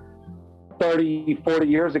 30, 40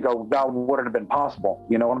 years ago, that wouldn't have been possible.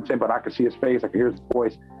 You know what I'm saying? But I could see his face, I could hear his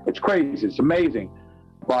voice. It's crazy. It's amazing.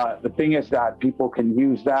 But the thing is that people can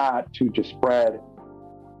use that to just spread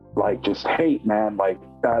like just hate, man. Like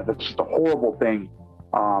that's just a horrible thing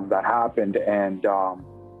that happened. And,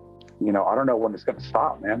 you know, I don't know when it's going to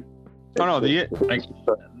stop, man. The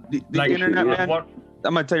internet, man. What?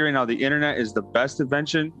 I'm going to tell you right now, the internet is the best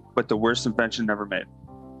invention, but the worst invention never made.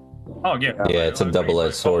 Oh yeah, Yeah, it's a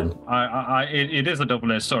double-edged sword. It is a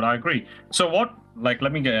double-edged sword. I agree. So what? Like,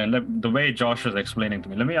 let me get the way Josh is explaining to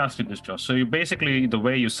me. Let me ask you this, Josh. So you basically, the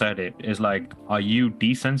way you said it is like, are you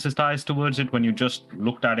desensitized towards it when you just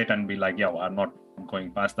looked at it and be like, yo, I'm not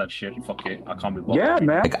going past that shit. Fuck it, I can't be bothered. Yeah,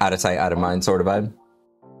 man. Like out of sight, out of mind sort of vibe.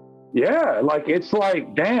 Yeah, like it's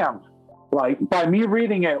like, damn. Like by me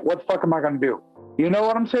reading it, what the fuck am I gonna do? You know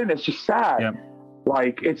what I'm saying? It's just sad. Yeah.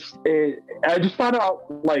 Like I just found out,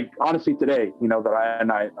 like, honestly today, you know, that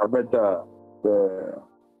I read the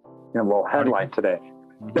little headline today.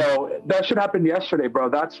 So that should happen yesterday, bro.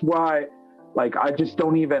 That's why, like, I just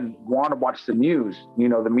don't even want to watch the news. You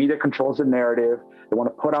know, the media controls the narrative. They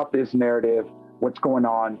want to put out this narrative, what's going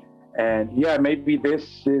on. And yeah, maybe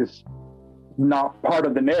this is not part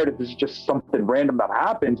of the narrative. This is just something random that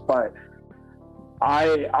happens. But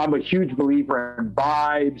I'm a huge believer in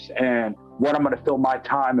vibes and what I'm going to fill my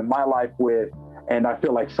time and my life with. And I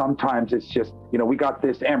feel like sometimes it's just, you know, we got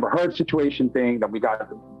this Amber Heard situation thing, then we got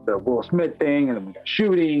the Will Smith thing, and then we got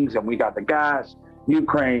shootings, and we got the gas,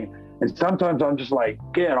 Ukraine. And sometimes I'm just like,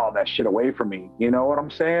 get all that shit away from me. You know what I'm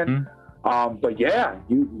saying? But yeah,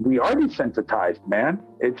 we are desensitized, man.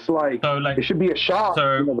 It's like, So, like, it should be a shock.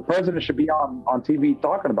 so- you know, the president should be on TV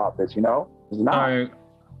talking about this, you know? It's not. So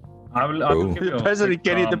I will give you The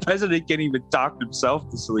president can't even talk himself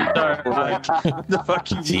to sleep. Like, the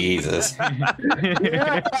fucking Jesus.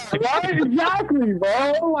 Yeah, right? Exactly,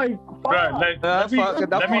 bro. Like, fuck. Right, that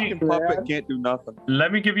let me fucking puppet can't do nothing.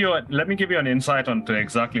 let me give you an insight onto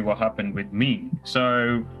exactly what happened with me.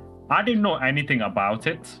 So I didn't know anything about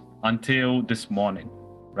it until this morning,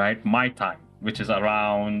 right? My time, which is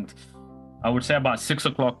around, I would say about 6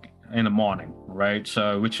 o'clock in the morning, right?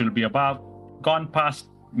 So which will be about gone past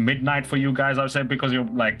midnight for you guys, I would say, because you're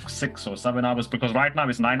like 6 or 7 hours, because right now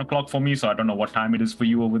it's 9 o'clock for me, so I don't know what time it is for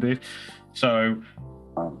you over there. So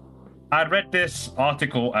I read this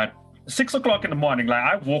article at 6 o'clock in the morning. Like,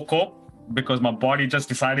 I woke up because my body just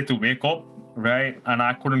decided to wake up, right? And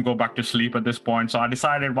I couldn't go back to sleep at this point, so I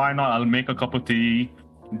decided, why not, I'll make a cup of tea,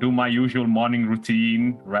 do my usual morning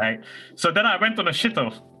routine, right? So then I went on a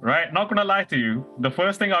shitter, right? Not gonna lie to you, the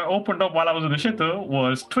first thing I opened up while I was on the shitter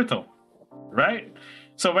was Twitter, right?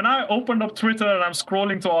 So when I opened up Twitter and I'm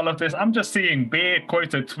scrolling to all of this, I'm just seeing bare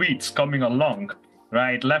quoted tweets coming along,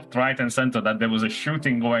 right? Left, right, and center, that there was a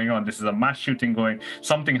shooting going on. This is a mass shooting going.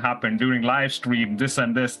 Something happened during live stream. This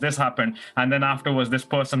and this happened. And then afterwards, this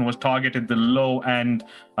person was targeted the low end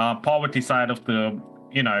poverty side of the,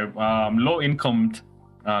 low income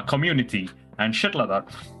community and shit like that.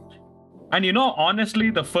 And honestly,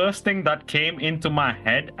 the first thing that came into my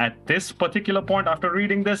head at this particular point after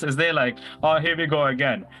reading this is they're like, oh, here we go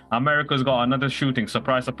again. America's got another shooting.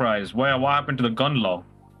 Surprise, surprise. What happened to the gun law?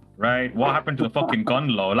 Right? What happened to the fucking gun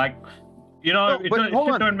law? Like, Hold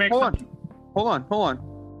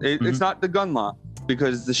on. It's not the gun law,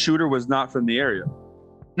 because the shooter was not from the area.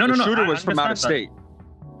 The shooter was from out of state.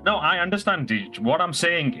 No, I understand, Deej. What I'm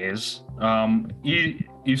saying is,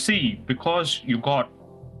 you see, because you got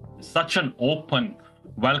such an open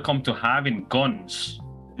welcome to having guns,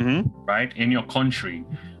 right, in your country,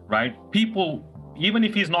 right? People, even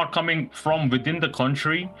if he's not coming from within the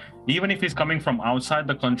country, even if he's coming from outside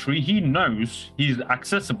the country, he knows he's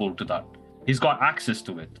accessible to that. He's got access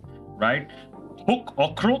to it, right? Hook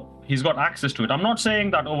or crook, he's got access to it. I'm not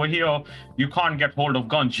saying that over here you can't get hold of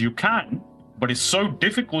guns. You can, but it's so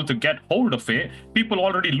difficult to get hold of it. People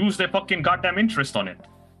already lose their fucking goddamn interest on it.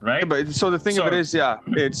 Right. Yeah, but so the thing of it is,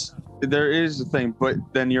 there is a thing, but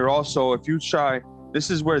then you're also, if you try, this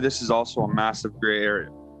is where this is also a massive gray area,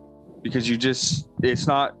 because it's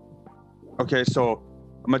not, okay, so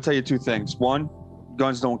I'm going to tell you two things. One,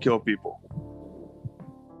 guns don't kill people.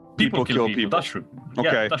 People kill people. That's true.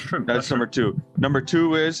 Okay, yeah, that's true. That's number two. Number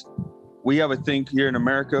two is, we have a thing here in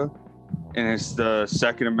America, and it's the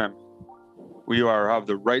Second Amendment. We have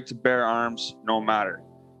the right to bear arms no matter.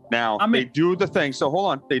 Now, they do the thing. So hold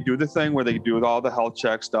on. They do the thing where they do all the health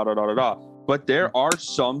checks, But there are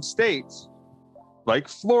some states, like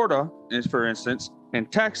Florida, for instance,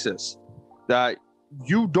 and Texas, that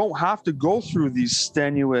you don't have to go through these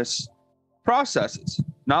strenuous processes.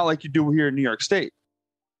 Not like you do here in New York State.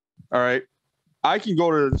 All right. I can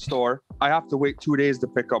go to the store. I have to wait 2 days to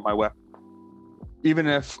pick up my weapon. even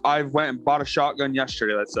if I went and bought a shotgun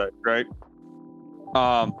yesterday, let's say, right?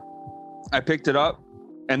 I picked it up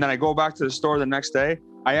and then I go back to the store the next day.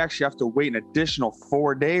 I actually have to wait an additional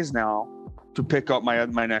 4 days now to pick up my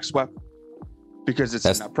next weapon because it's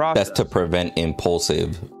in that process. That's to prevent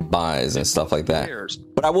impulsive buys and stuff like that.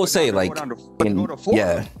 But I will say, like,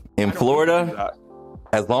 in Florida,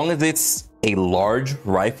 as long as it's a large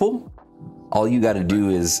rifle, all you got to do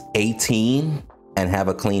is 18 and have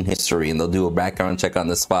a clean history, and they'll do a background check on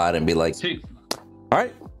the spot and be like, all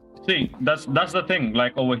right. See, that's the thing.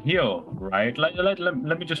 Like over here, right?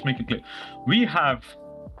 Let me just make it clear. We have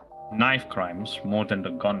knife crimes more than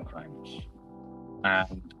the gun crimes,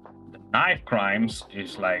 and the knife crimes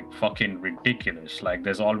is like fucking ridiculous. Like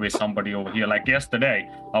there's always somebody over here. Like yesterday,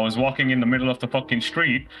 I was walking in the middle of the fucking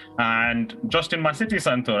street, and just in my city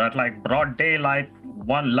center at like broad daylight,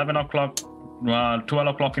 11 o'clock. 12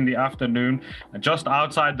 o'clock in the afternoon, just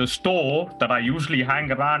outside the store that I usually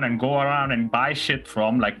hang around and go around and buy shit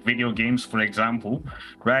from, like video games, for example,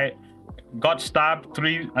 right? Got stabbed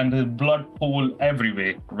 3 and the blood pool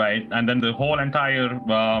everywhere, right? And then the whole entire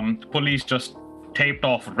police just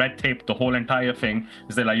red taped the whole entire thing.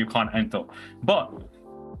 They're like, you can't enter. But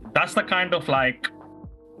that's the kind of like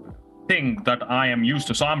thing that I am used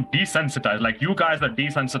to. So I'm desensitized. Like you guys are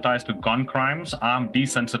desensitized to gun crimes, I'm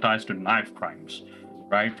desensitized to knife crimes,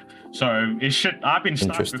 right? So I've been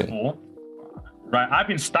stabbed before, right? I've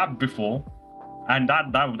been stabbed before, and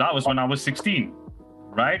that was when I was 16,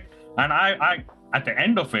 right? And I at the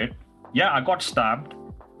end of it, yeah, I got stabbed.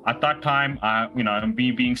 At that time,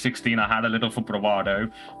 me being 16, I had a little for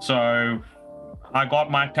bravado. So I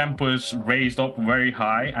got my tempers raised up very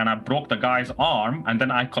high and I broke the guy's arm and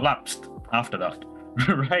then I collapsed after that,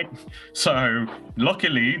 right? So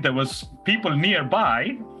luckily there was people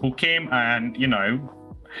nearby who came and,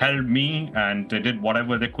 held me and they did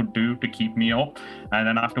whatever they could do to keep me up. And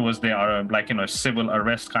then afterwards they are civil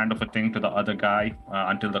arrest kind of a thing to the other guy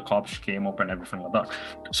until the cops came up and everything like that.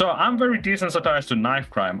 So I'm very desensitized to knife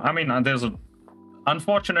crime. I mean,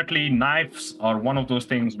 unfortunately, knives are one of those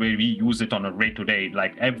things where we use it on a day-to-day.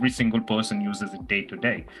 Like every single person uses it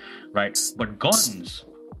day-to-day, right? But guns.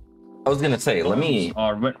 I was gonna say, let me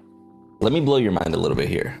blow your mind a little bit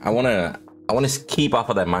here. I wanna keep off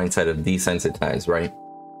of that mindset of desensitized, right?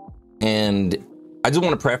 And I just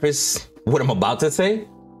want to preface what I'm about to say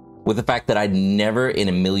with the fact that I'd never in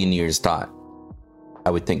a million years thought I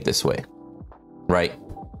would think this way, right?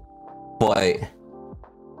 But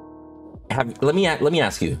let me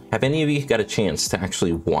ask you, have any of you got a chance to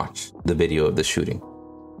actually watch the video of the shooting?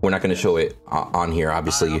 We're not going to show it on here,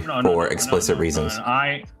 obviously, for explicit reasons.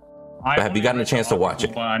 But have you gotten a chance to watch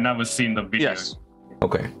it? But I never seen the video. Yes.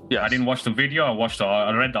 Okay. Yeah, I didn't watch the video.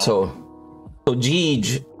 I read the So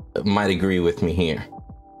Jeej might agree with me here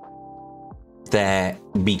that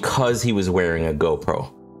because he was wearing a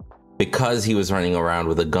GoPro, because he was running around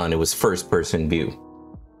with a gun, it was first person view.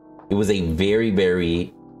 It was a very,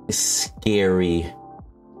 very scary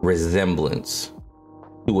resemblance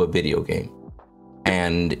to a video game.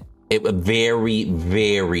 And it was very,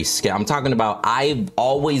 very scary. I'm talking about, I've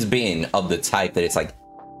always been of the type that it's like,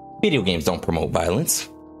 video games don't promote violence.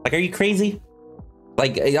 Like, are you crazy?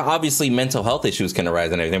 Like, obviously mental health issues can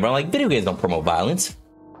arise and everything, but like, video games don't promote violence.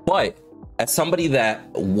 But as somebody that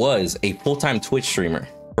was a full-time Twitch streamer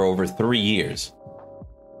for over 3 years,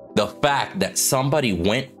 the fact that somebody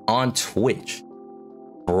went on Twitch,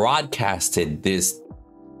 broadcasted this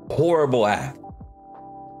horrible act,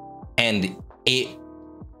 and it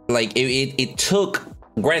took,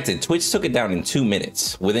 granted, Twitch took it down in 2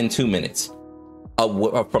 minutes, within 2 minutes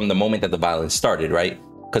from the moment that the violence started, right?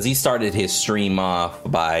 Because he started his stream off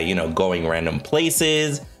by, going random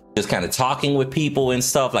places, just kind of talking with people and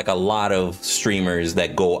stuff, like a lot of streamers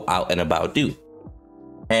that go out and about do.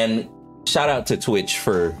 And shout out to Twitch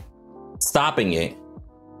for stopping it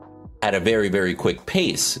at a very, very quick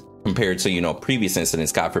pace compared to, previous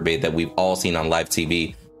incidents, God forbid, that we've all seen on live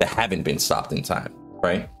TV that haven't been stopped in time,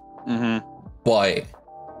 right? Mm-hmm. But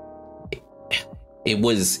it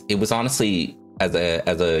was honestly, as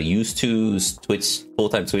a used to Twitch,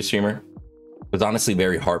 full-time Twitch streamer, it was honestly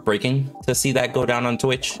very heartbreaking to see that go down on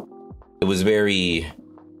Twitch. It was very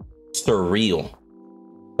surreal,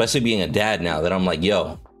 especially being a dad now, that I'm like,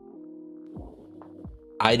 yo,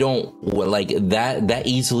 I don't like that. That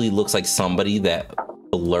easily looks like somebody that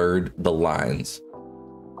blurred the lines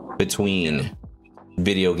between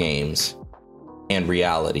video games and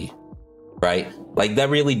reality, right? Like, that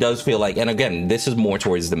really does feel like, and again, this is more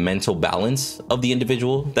towards the mental balance of the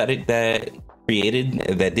individual that did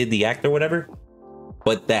the act or whatever.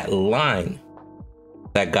 But that line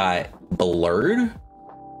that got blurred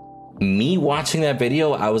me watching that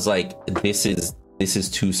video, I was like, this is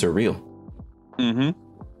too surreal. Mm-hmm.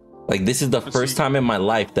 Like, this is the first time in my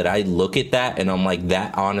life that I look at that and I'm like,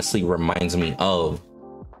 that honestly reminds me of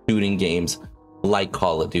shooting games like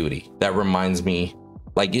Call of Duty. That reminds me,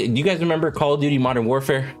 like, do you guys remember Call of Duty Modern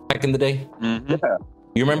Warfare back in the day? Mm-hmm. Yeah.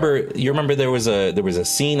 You remember there was a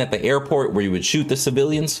scene at the airport where you would shoot the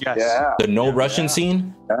civilians? Yes. Yeah. The no Russian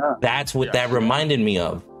scene? Yeah. That's what that reminded me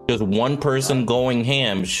of. Just one person going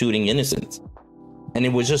ham shooting innocents. And it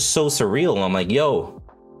was just so surreal. I'm like, yo,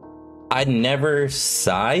 I never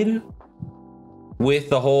side with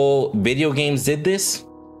the whole video games did this,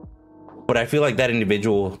 but I feel like that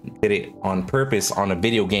individual did it on purpose on a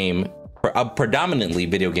video game, a predominantly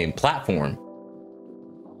video game platform,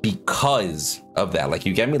 because of that. Like,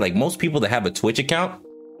 you get me? Like, most people that have a Twitch account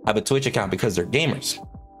because they're gamers,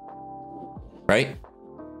 right?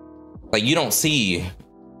 Like, you don't see,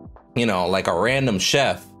 like a random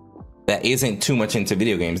chef that isn't too much into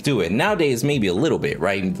video games do it. Nowadays, maybe a little bit,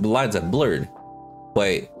 right? The lines have blurred.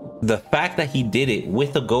 But the fact that he did it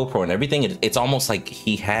with a GoPro and everything, it's almost like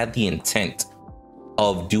he had the intent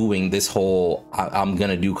of doing this whole, I'm going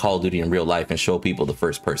to do Call of Duty in real life and show people the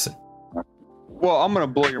first person. Well, I'm going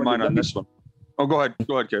to blow your mind on this one. Oh, go ahead.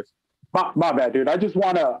 Go ahead, Kev. My bad, dude. I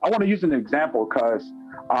want to use an example because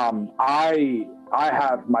I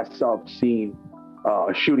have myself seen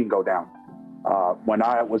a shooting go down. When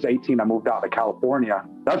I was 18, I moved out to California.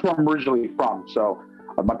 That's where I'm originally from. So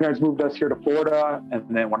my parents moved us here to Florida. And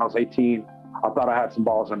then when I was 18, I thought I had some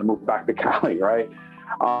balls and to move back to Cali, right?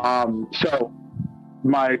 So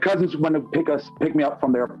my cousins went to pick me up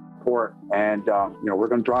from the airport. And, we're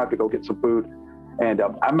going to drive to go get some food. And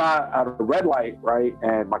I'm at a red light, right?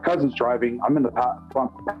 And my cousin's driving. I'm in the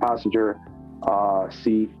front passenger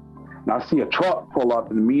seat. And I see a truck pull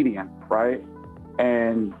up in the median, right?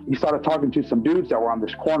 And he started talking to some dudes that were on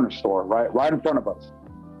this corner store, right in front of us.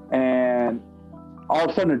 And all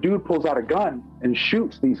of a sudden, a dude pulls out a gun and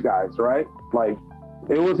shoots these guys, right? Like,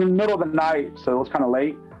 it was in the middle of the night, so it was kind of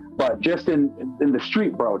late. But just in the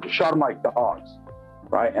street, bro, just shot them like dogs,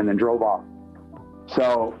 right? And then drove off.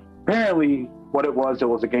 So apparently, what it was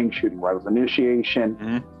a gang shooting, right? It was initiation.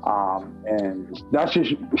 Mm-hmm. And that's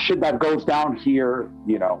just shit that goes down here,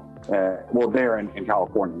 there in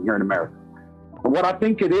California, here in America. But what I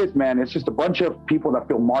think it is, man, it's just a bunch of people that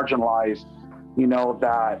feel marginalized,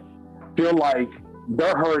 that feel like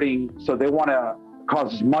they're hurting, so they want to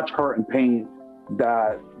cause as much hurt and pain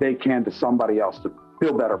that they can to somebody else to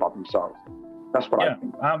feel better about themselves. That's what I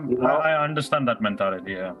think. I understand that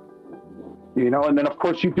mentality, yeah. And then of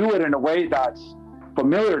course you do it in a way that's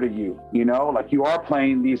familiar to you, like you are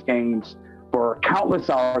playing these games for countless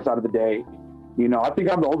hours out of the day. I think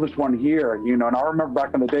I'm the oldest one here, and I remember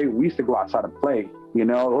back in the day, we used to go outside and play, it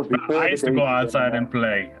was before I used to go outside and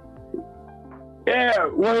play. Yeah,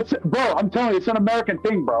 well, I'm telling you, it's an American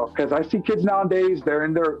thing, bro, because I see kids nowadays, they're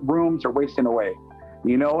in their rooms, they're wasting away.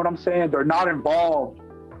 You know what I'm saying? They're not involved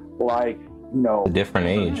like, a different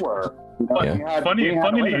age.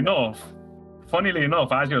 Funnily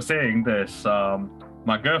enough, as you're saying this,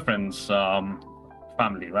 my girlfriend's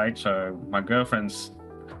family, right? So my girlfriend's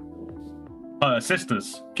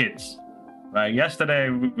sister's kids, right? Yesterday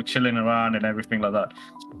we were chilling around and everything like that,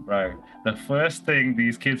 right? The first thing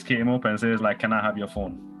these kids came up and says, like, can I have your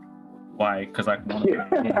phone? Why? Because I want to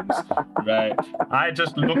play games, right? I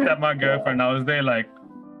just looked at my girlfriend. I was there like,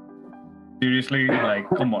 seriously, like,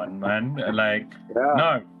 come on, man. Like,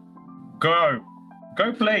 no, go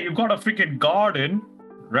play. You got a freaking garden,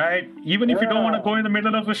 right? Even if you don't want to go in the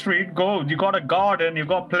middle of the street, go. You got a garden. You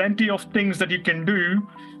got plenty of things that you can do.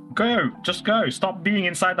 Just go. Stop being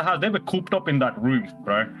inside the house. They were cooped up in that room,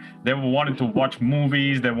 bro. They were wanting to watch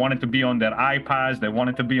movies. They wanted to be on their iPads. They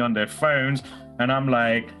wanted to be on their phones. And I'm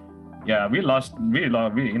like, yeah, they lost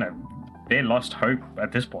hope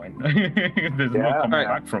at this point. There's no coming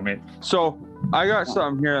back from it. So I got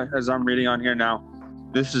something here as I'm reading on here now.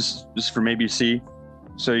 This is from ABC.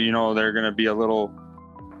 So, they're going to be a little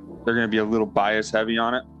bias heavy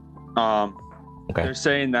on it. Okay. They're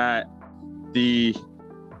saying that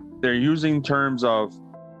they're using terms of,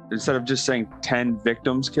 instead of just saying 10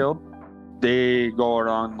 victims killed, they go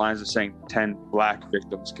along lines of saying 10 black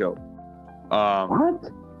victims killed.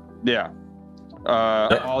 What? Yeah.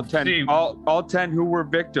 All 10 who were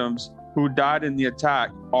victims who died in the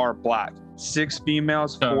attack are black. 6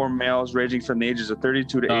 females, 4 males, ranging from the ages of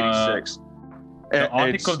 32 to 86. The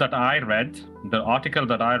article that I read,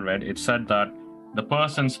 it said that the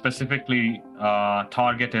person specifically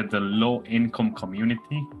targeted the low-income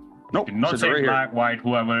community. Nope. Did not say right black, here. white,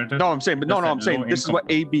 whoever it is. No, I'm saying, this is what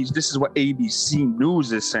ABC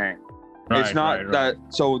News is saying. It's not that.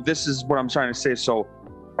 So this is what I'm trying to say. So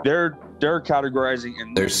they're categorizing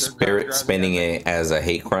and Their spirit spinning it as a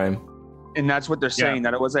hate crime. And that's what they're saying,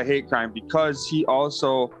 that it was a hate crime because he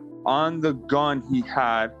also, on the gun he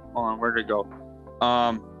had, where'd it go?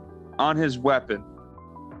 On his weapon.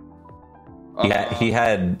 He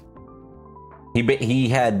had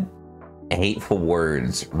hateful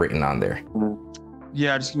words written on there.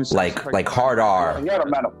 Yeah, just give me a second. like hard R. He had a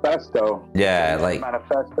manifesto. Yeah, like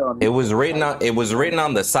manifesto. it was written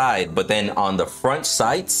on the side, but then on the front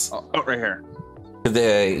sights. Oh, right here.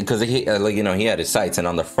 Because he he had his sights, and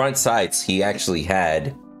on the front sights he actually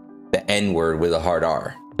had the N word with a hard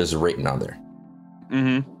R just written on there.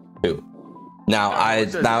 Mm-hmm. Too. Now I'm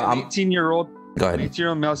 18-year-old. Go ahead.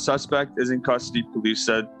 18-year-old male suspect is in custody. Police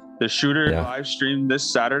said the shooter live streamed this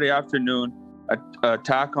Saturday afternoon an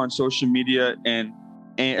attack on social media, and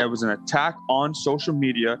it was an attack on social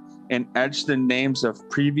media and etched the names of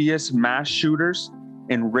previous mass shooters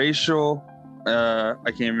and racial. I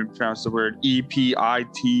can't even pronounce the word EPITHETS.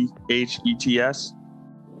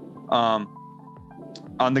 On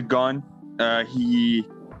the gun, he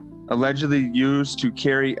allegedly used to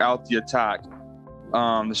carry out the attack.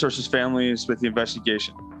 The source's family is with the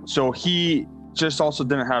investigation. So he just also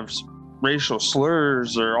didn't have racial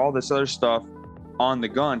slurs or all this other stuff on the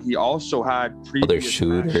gun. He also had previous other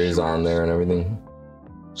shooters on there and everything.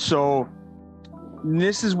 So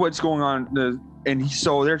this is what's going on.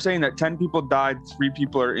 So they're saying that 10 people died, 3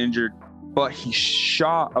 people are injured, but he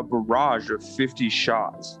shot a barrage of 50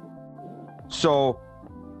 shots. So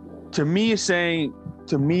to me, if how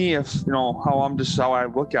I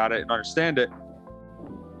look at it and understand it,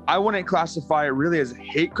 I wouldn't classify it really as a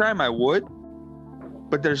hate crime. I would,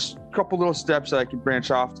 but there's a couple little steps that I can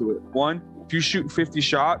branch off to it. One, if you shoot 50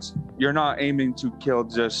 shots, you're not aiming to kill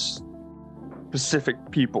just specific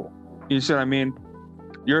people. You see what I mean?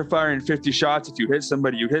 You're firing 50 shots. If you hit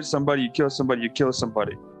somebody, you hit somebody. You kill somebody, you kill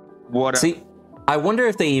somebody. Whatever. See, I wonder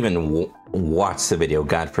if they even watch the video,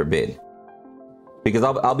 God forbid. Because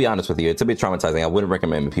I'll be honest with you, it's a bit traumatizing. I wouldn't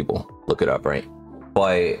recommend people look it up, right?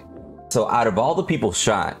 But so out of all the people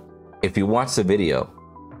shot, if you watch the video,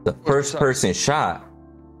 the first person shot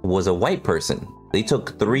was a white person. They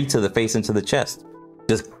took 3 to the face and to the chest.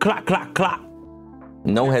 Just clap, clap, clap.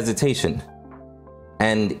 No hesitation.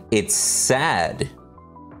 And it's sad,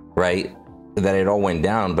 right, that it all went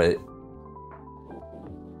down, but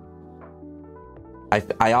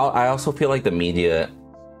I also feel like the media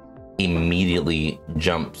immediately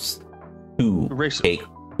jumps to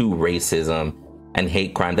racism and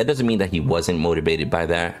hate crime. That doesn't mean that he wasn't motivated by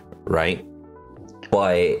that, right?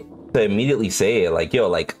 But to immediately say it, like, yo,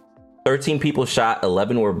 like 13 people shot,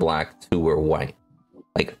 11 were black, 2 were white.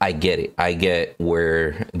 Like, I get it. I get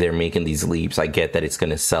where they're making these leaps. I get that it's going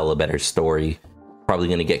to sell a better story. Probably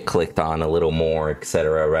going to get clicked on a little more,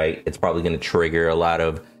 etc., right? It's probably going to trigger a lot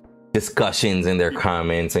of discussions in their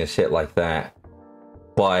comments and shit like that.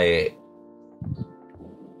 But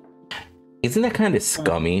isn't that kind of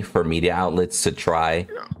scummy for media outlets to try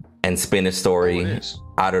and spin a story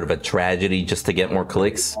out of a tragedy just to get more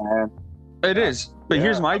clicks? It is. But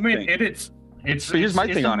here's my thing. Here's my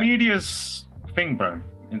thing on it. Media's thing, bro.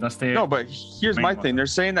 But here's my thing. They're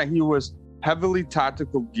saying that he was heavily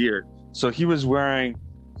tactical geared. So he was wearing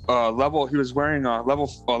level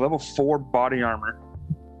 4 body armor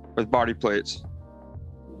with body plates.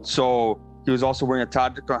 So he was also wearing a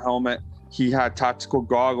tactical helmet. He had tactical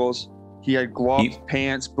goggles. He had gloves,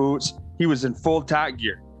 pants, boots. He was in full tac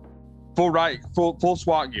gear, full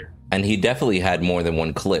SWAT gear. And he definitely had more than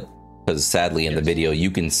one clip, because sadly in the video you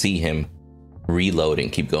can see him reload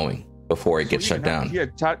and keep going before it gets shut down. He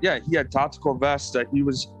had tactical vests that he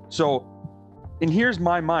was so. And here's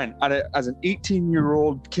my mind as an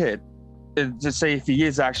 18-year-old kid. To say if he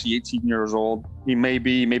is actually 18 years old, he may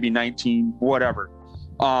be maybe 19, whatever.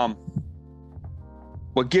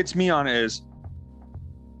 What gets me on it is,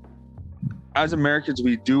 as Americans,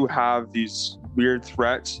 we do have these weird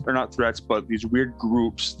threats, or not threats, but these weird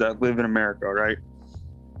groups that live in America, right?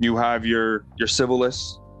 You have your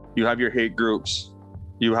civilists, you have your hate groups,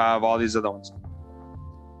 you have all these other ones.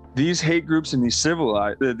 These hate groups and these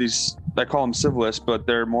I call them civilists, but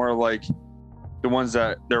they're more like the ones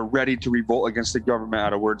that they're ready to revolt against the government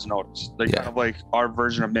at a word's notice. They're kind of like our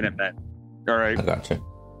version of Minutemen. All right. I gotcha.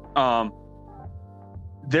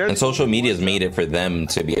 And social media has made it for them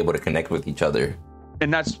to be able to connect with each other,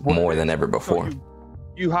 and that's more than ever before. So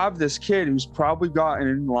you have this kid who's probably gotten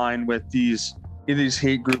in line with these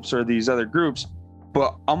hate groups or these other groups,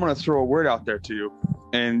 but I'm gonna throw a word out there to you,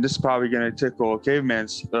 and this is probably gonna tickle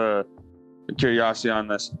Caveman's curiosity on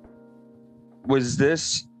this. Was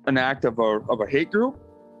this an act of a hate group,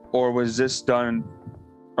 or was this done,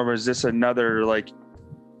 or was this another like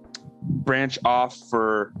branch off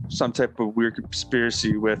for some type of weird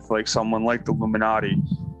conspiracy with like someone like the Illuminati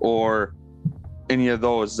or any of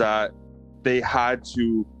those that they had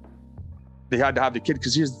to have the kid?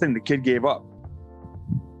 Because here's the thing, the kid gave up.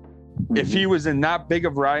 If he was in that big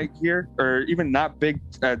of riot gear, or even that big,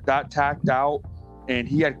 that tacked out, and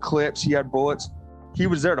he had clips, he had bullets, he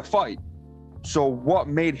was there to fight. So what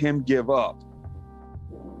made him give up?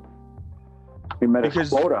 He met his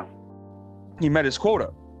quota. He met his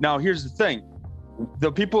quota. Now, here's the thing.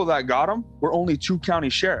 The people that got him were only 2 county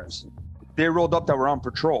sheriffs. They rolled up that were on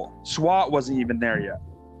patrol. SWAT wasn't even there yet.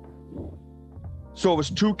 So it was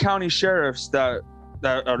 2 county sheriffs that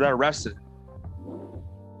arrested.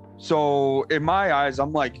 So in my eyes,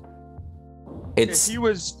 I'm like, if he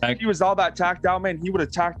was all that tacked out, man, he would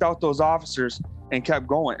have tacked out those officers and kept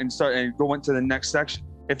going and going to the next section.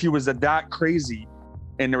 If he was that crazy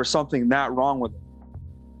and there was something that wrong with him.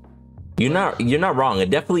 You're not wrong.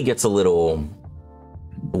 It definitely gets a little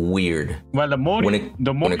weird. Well, the more when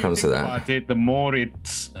it comes to that, the more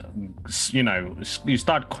it's you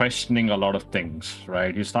start questioning a lot of things,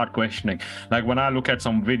 right? You start questioning, like when I look at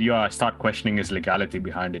some video, I start questioning his legality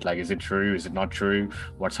behind it. Like, is it true? Is it not true?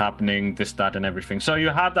 What's happening? This, that, and everything. So you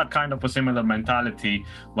have that kind of a similar mentality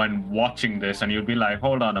when watching this, and you'll be like,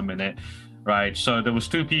 hold on a minute, right? So there was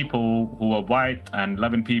 2 people who were white and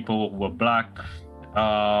 11 people who were black.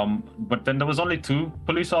 But then there was only 2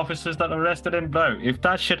 police officers that arrested him. Bro, if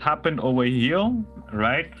that shit happened over here,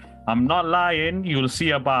 right, I'm not lying, you'll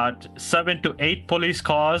see about 7 to 8 police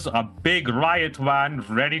cars, a big riot van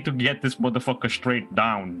ready to get this motherfucker straight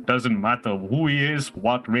down. Doesn't matter who he is,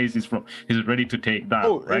 what race he's from, he's ready to take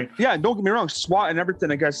down, right? Yeah, don't get me wrong, SWAT and everything.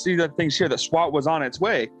 I guess see the things here that SWAT was on its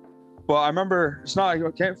way. But I remember, it's not,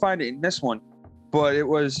 I can't find it in this one, but it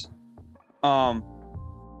was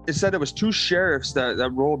it said it was 2 sheriffs that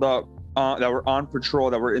rolled up, that were on patrol,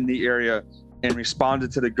 that were in the area and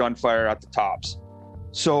responded to the gunfire at the tops.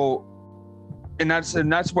 So, and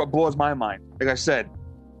that's what blows my mind. Like I said,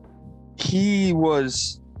 he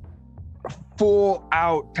was full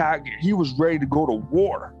out tag. He was ready to go to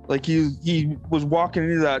war. Like he was walking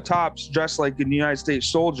into that tops dressed like a United States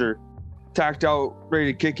soldier, tacked out,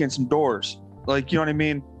 ready to kick in some doors. Like, you know what I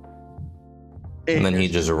mean? And then he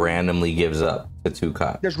just randomly gives up to 2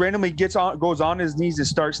 cops. Just randomly goes on his knees and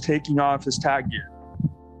starts taking off his tag gear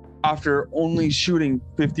after only shooting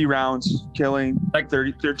 50 rounds, killing like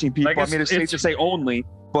 13 people. I mean, it's safe to say only,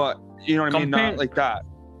 but you know what I mean? Not like that.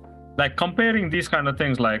 Like comparing these kind of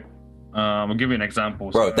things, like I'll give you an example.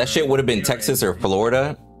 Bro, if that shit would have been Texas or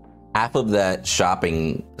Florida, half of that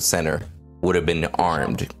shopping center would have been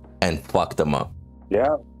armed and fucked them up.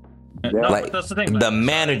 Yeah. No, like that's the thing. The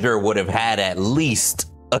manager would have had at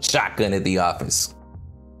least a shotgun at the office.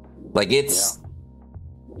 Like it's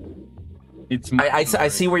I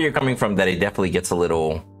see where you're coming from, that it definitely gets a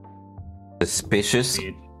little suspicious.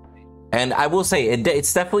 And I will say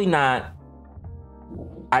it's definitely not.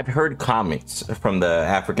 I've heard comments from the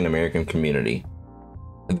African American community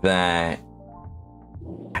that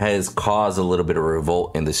has caused a little bit of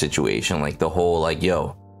revolt in the situation. Like the whole, like,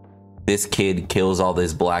 yo, this kid kills all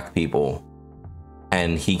these black people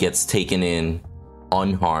and he gets taken in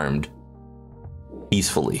unharmed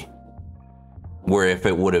peacefully. Where if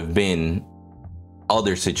it would have been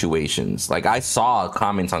other situations, like I saw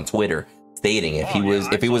comments on Twitter stating if he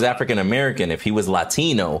was African American, if he was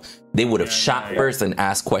Latino, they would have shot first and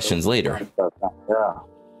asked questions later.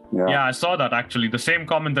 Yeah, I saw that actually. The same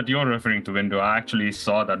comment that you're referring to, Window, I actually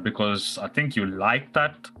saw that because I think you liked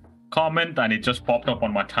that comment and it just popped up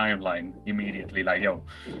on my timeline immediately, like, yo.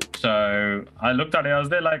 So I looked at it, I was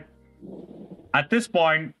there like, at this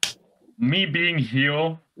point, me being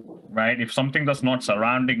here, right, if something that's not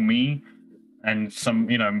surrounding me and some,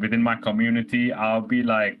 within my community, I'll be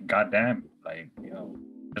like, goddamn, like,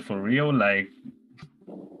 for real, like,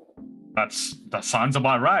 that sounds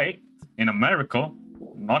about right in America.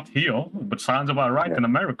 Not here, but sounds about right in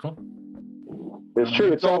America. It's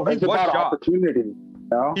true. It's about opportunity.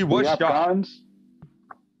 He was shot. Guns.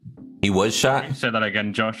 He was shot? Say that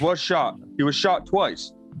again, Josh. Was shot. He was shot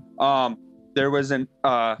twice. There was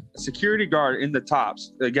a security guard in the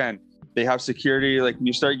tops. Again, they have security. Like when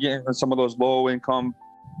you start getting in some of those low income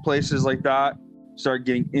places like that, start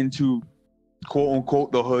getting into quote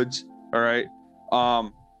unquote the hoods. All right.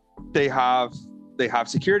 They have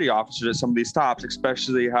security officers at some of these tops,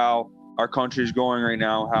 especially how our country is going right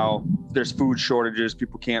now, how there's food shortages,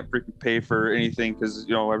 people can't freaking pay for anything because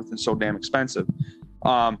everything's so damn expensive.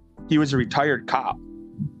 He was a retired cop.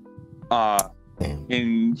 Damn.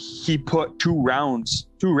 and he put two rounds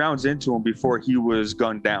into him before he was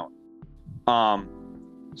gunned down.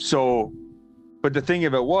 So, but the thing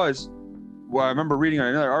of it was, well, I remember reading on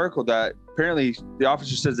another article that apparently the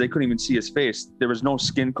officer says they couldn't even see his face. There was no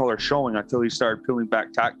skin color showing until he started peeling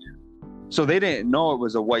back tack gear. So they didn't know it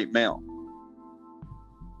was a white male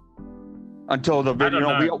until the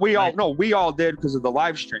video. We all did because of the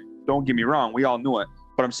live stream. Don't get me wrong, we all knew it.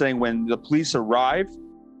 But I'm saying when the police arrived,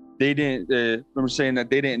 they didn't. Remember saying that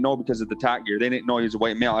they didn't know because of the tack gear. They didn't know he was a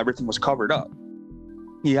white male. Everything was covered up.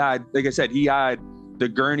 He had, like I said, he had the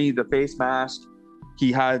gurney, the face mask.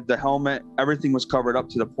 He had the helmet. Everything was covered up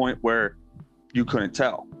to the point where you couldn't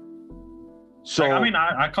tell. So I mean,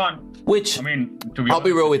 I can't. Which, I mean, I'll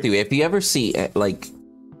be real with you. If you ever see, like,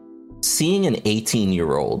 seeing an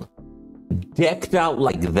 18-year-old decked out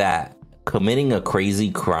like that, committing a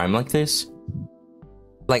crazy crime like this,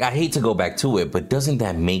 like, I hate to go back to it, but doesn't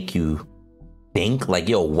that make you think, like,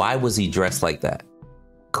 yo, why was he dressed like that?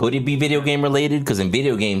 Could it be video game related? Because in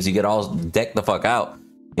video games, you get all decked the fuck out.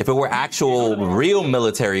 If it were actual real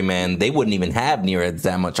military men, they wouldn't even have near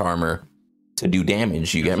that much armor to do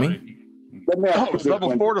damage. You get me? It's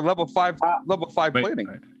level 4 to level 5 plating.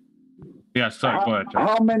 Yeah, sorry, go ahead, Joe.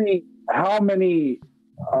 How many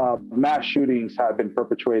mass shootings have been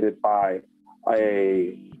perpetrated by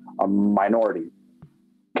a minority?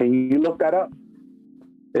 Can you look that up?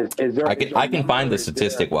 Is there? I can find the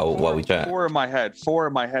statistic while we chat. Four in my head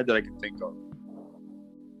that I can think of.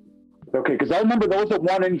 Okay, because I remember there was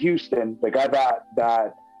one in Houston, the guy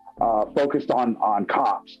that focused on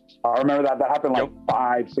cops. I remember that happened like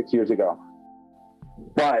 5-6 years ago.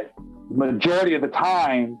 But majority of the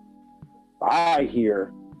time, I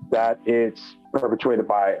hear that it's perpetrated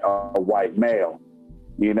by a white male.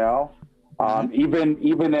 You know, even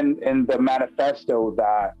in the manifesto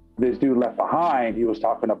that this dude left behind, he was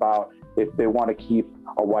talking about if they want to keep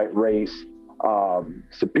a white race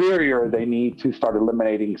superior, they need to start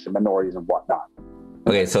eliminating some minorities and whatnot.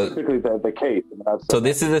 Okay, so typically the case. So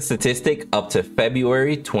this is a statistic up to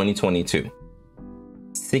February 2022.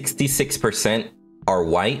 66% are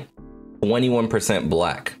white, 21%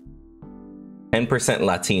 black, 10%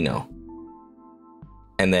 Latino,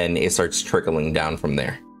 and then it starts trickling down from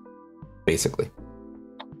there, basically.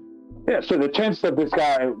 Yeah, so the chance of this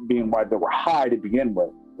guy being white, they were high to begin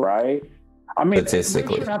with, right? I mean,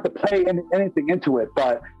 statistically, they shouldn't have to play anything into it,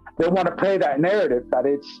 but they want to play that narrative that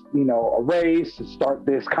it's, you know, a race, to start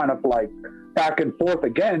this kind of like back and forth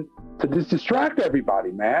again to just distract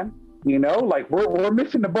everybody, man. You know, like we're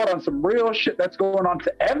missing the boat on some real shit that's going on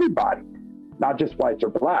to everybody, not just whites or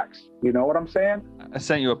blacks. You know what I'm saying? I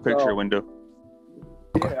sent you a picture, Window.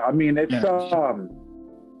 Yeah, I mean, it's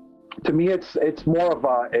to me, it's more of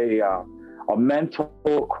a mental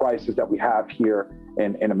crisis that we have here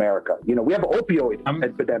in America. You know, we have an opioid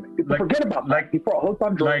epidemic. People forget about that. People are hooked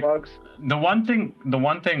on drugs. The one thing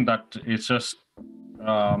that is just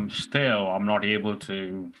still I'm not able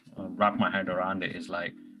to wrap my head around it is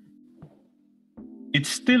like, it's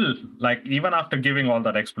still like, even after giving all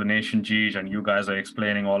that explanation, Gij, and you guys are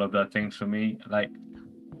explaining all of that things for me, like,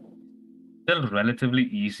 still relatively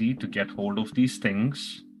easy to get hold of these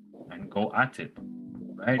things and go at it,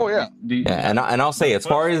 right? Oh yeah. And I'll say, as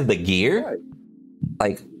far as the gear,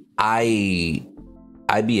 like, I'd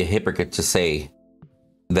be a hypocrite to say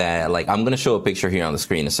that, like, I'm gonna show a picture here on the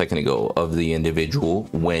screen a second ago of the individual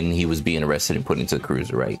when he was being arrested and put into the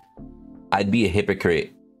cruiser, right? I'd be a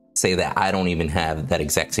hypocrite say that I don't even have that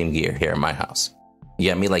exact same gear here in my house. You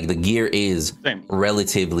get me? Like, the gear is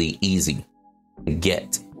relatively easy to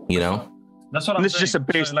get, you know? That's what I'm saying. This is just a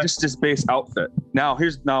base, this base outfit. Now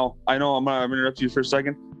I know I'm gonna interrupt you for a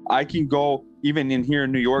second. I can go, even in here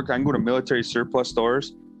in New York, I can go to military surplus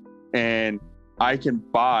stores and I can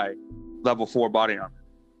buy level 4 body armor,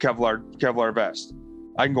 Kevlar vest.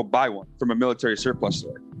 I can go buy one from a military surplus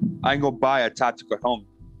store. I can go buy a tactical helmet.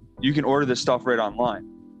 You can order this stuff right online.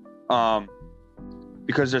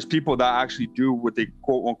 Because there's people that actually do what they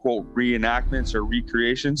quote unquote reenactments or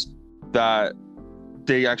recreations, that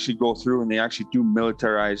they actually go through and they actually do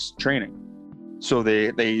militarized training. So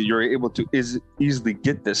you're able to easily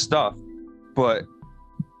get this stuff, but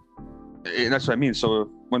that's what I mean. So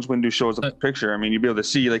once Windu shows up the picture, I mean, you'll be able to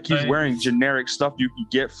see, like, he's wearing generic stuff you can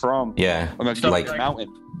get from like mountain.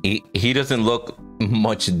 He doesn't look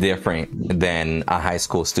much different than a high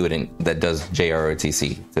school student that does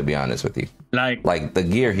JROTC, to be honest with you. Like the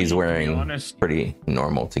gear he's wearing is pretty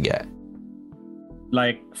normal to get.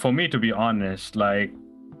 Like, for me, to be honest, like,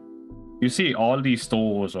 you see all these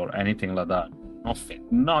stores or anything like that,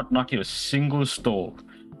 not even a single store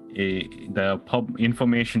the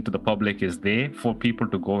information to the public is there for people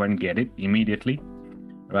to go and get it immediately,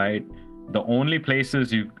 right? The only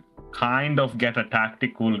places you kind of get a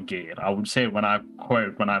tactical gear, I would say, when I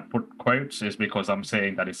put quotes, is because I'm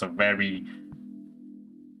saying that it's a very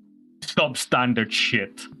substandard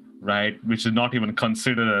shit, right? Which is not even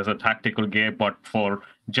considered as a tactical gear, but for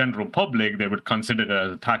general public, they would consider it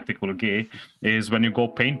as a tactical gear, is when you go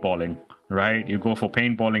paintballing, right? You go for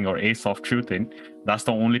paintballing or airsoft shooting. That's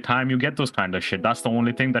the only time you get those kind of shit. That's the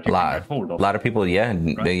only thing that you can get hold of. A lot of people, yeah,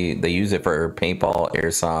 right? they use it for paintball,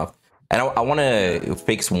 airsoft. And I want to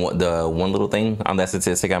fix the one little thing on that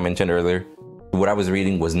statistic I mentioned earlier. What I was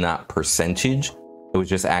reading was not percentage. It was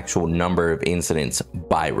just actual number of incidents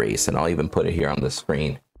by race. And I'll even put it here on the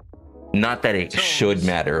screen. Not that it should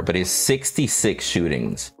matter, but it's 66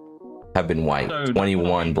 shootings have been white,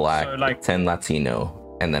 21 black, 10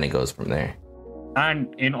 Latino, and then it goes from there.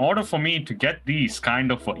 And in order for me to get these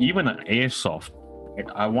kind of, even an airsoft,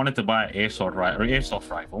 I wanted to buy an airsoft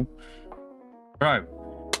rifle. Right.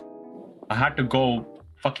 I had to go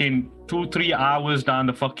fucking 2-3 hours down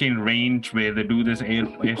the fucking range where they do this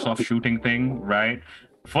airsoft shooting thing, right?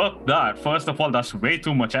 Fuck that. First of all, that's way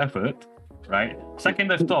too much effort, right?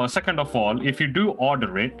 Second of all, if you do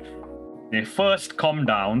order it, they first come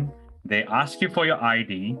down, they ask you for your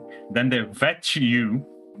ID, then they vet you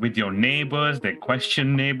with your neighbors, they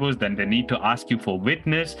question neighbors, then they need to ask you for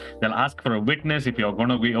witness. They'll ask for a witness. If you're going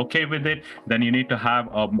to be okay with it, then you need to have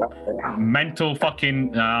a mental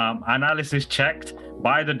fucking analysis checked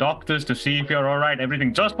by the doctors to see if you're all right,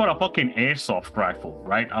 everything, just for a fucking airsoft rifle,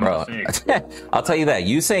 right? I'm Bro, just saying. I'll tell you that.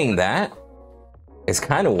 You saying that is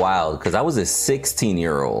kind of wild, because I was a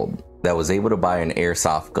 16-year-old that was able to buy an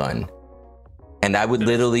airsoft gun. And I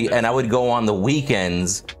would go on the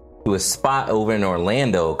weekends to a spot over in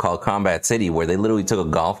Orlando called Combat City, where they literally took a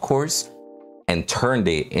golf course and turned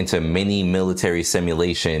it into mini military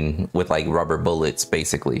simulation with like rubber bullets,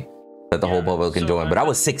 basically, that the whole public can join. But I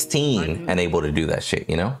was 16 and able to do that shit,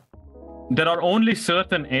 you know? There are only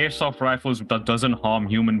certain airsoft rifles that doesn't harm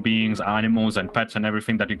human beings, animals, and pets and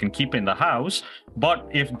everything that you can keep in the house. But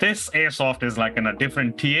if this airsoft is like in a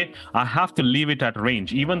different tier, I have to leave it at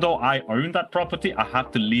range. Even though I own that property, I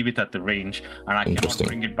have to leave it at the range, and I cannot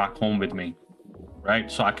bring it back home with me. Right?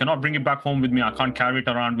 So I cannot bring it back home with me. I can't carry it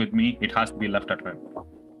around with me. It has to be left at home.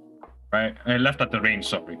 Right? Left at the range,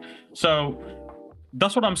 sorry. So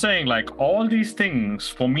that's what I'm saying. Like, all these things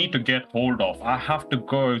for me to get hold of, I have to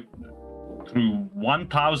go through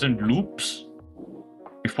 1,000 loops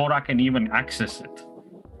before I can even access it,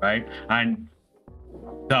 right? And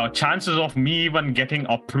the chances of me even getting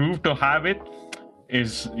approved to have it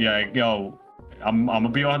is, I'm gonna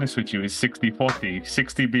be honest with you, it's 60-40.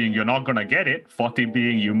 60 being you're not gonna get it, 40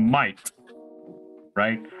 being you might,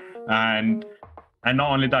 right? And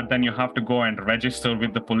not only that, then you have to go and register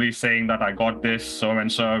with the police saying that I got this, so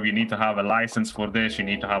and so. You need to have a license for this, you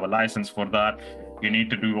need to have a license for that. You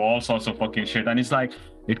need to do all sorts of fucking shit. And it's like,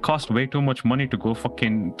 it costs way too much money to go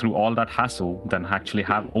fucking through all that hassle than actually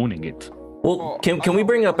owning it. Well, can we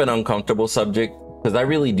bring up an uncomfortable subject? Because I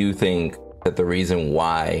really do think that the reason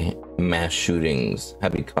why mass shootings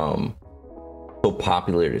have become so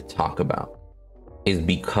popular to talk about is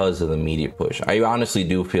because of the media push. I honestly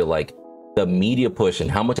do feel like the media push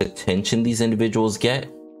and how much attention these individuals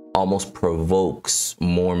get almost provokes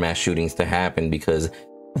more mass shootings to happen, because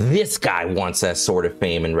this guy wants that sort of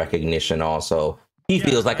fame and recognition also. He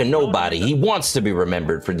feels like a nobody. He wants to be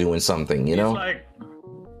remembered for doing something, you know?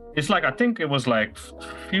 It's like I think it was like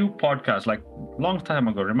few podcasts, like long time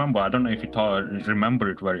ago. Remember, I don't know if you remember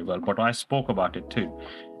it very well, but I spoke about it too.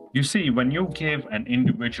 You see, when you give an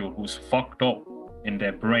individual who's fucked up in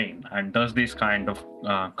their brain and does these kind of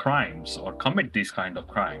crimes or commit these kind of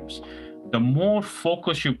crimes, the more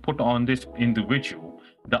focus you put on this individual,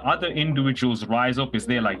 the other individuals rise up. Is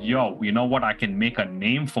they're like, yo, you know what? I can make a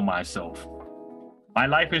name for myself. My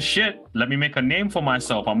life is shit. Let me make a name for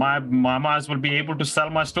myself. I might as well be able to sell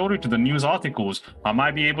my story to the news articles. I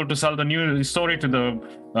might be able to sell the news story to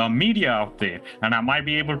the media out there, and I might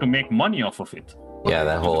be able to make money off of it. Yeah,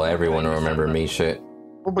 that whole everyone remember me shit.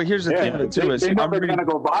 Well, but here's the thing too: is they're never gonna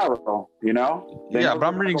go viral, you know? But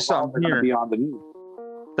I'm reading something here on the news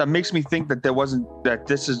that makes me think that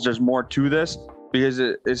this is just more to this. Because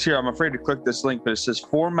it's here, I'm afraid to click this link, but it says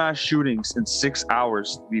 4 mass shootings in 6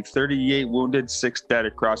 hours, leave 38 wounded, 6 dead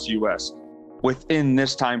across the U.S. within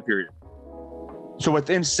this time period. So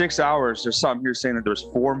within 6 hours, there's something here saying that there's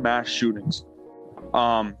 4 mass shootings.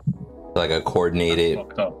 Like a coordinated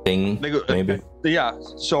thing, maybe? Yeah,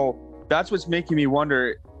 so that's what's making me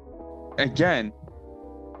wonder, again,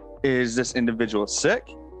 is this individual sick?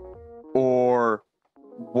 Or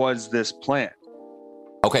was this planned?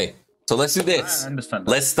 Okay, so let's do this. I understand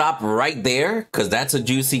that. Let's stop right there because that's a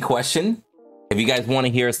juicy question. If you guys want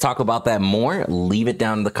to hear us talk about that more, leave it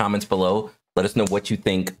down in the comments below. Let us know what you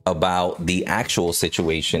think about the actual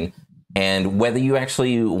situation and whether you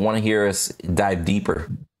actually want to hear us dive deeper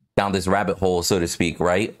down this rabbit hole, so to speak,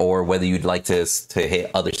 right? Or whether you'd like to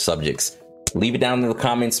hit other subjects. Leave it down in the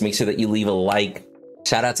comments. Make sure that you leave a like.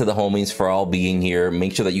 Shout out to the homies for all being here.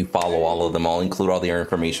 Make sure that you follow all of them. I'll include all their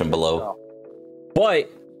information below.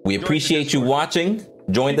 But we appreciate you watching.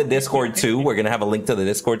 Join the Discord too. We're going to have a link to the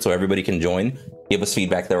Discord so everybody can join. Give us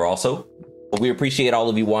feedback there also. But we appreciate all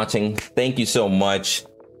of you watching. Thank you so much.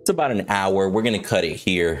 It's about an hour. We're going to cut it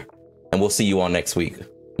here. And we'll see you all next week.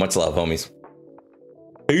 Much love, homies.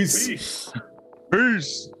 Peace. Peace.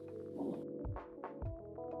 Peace.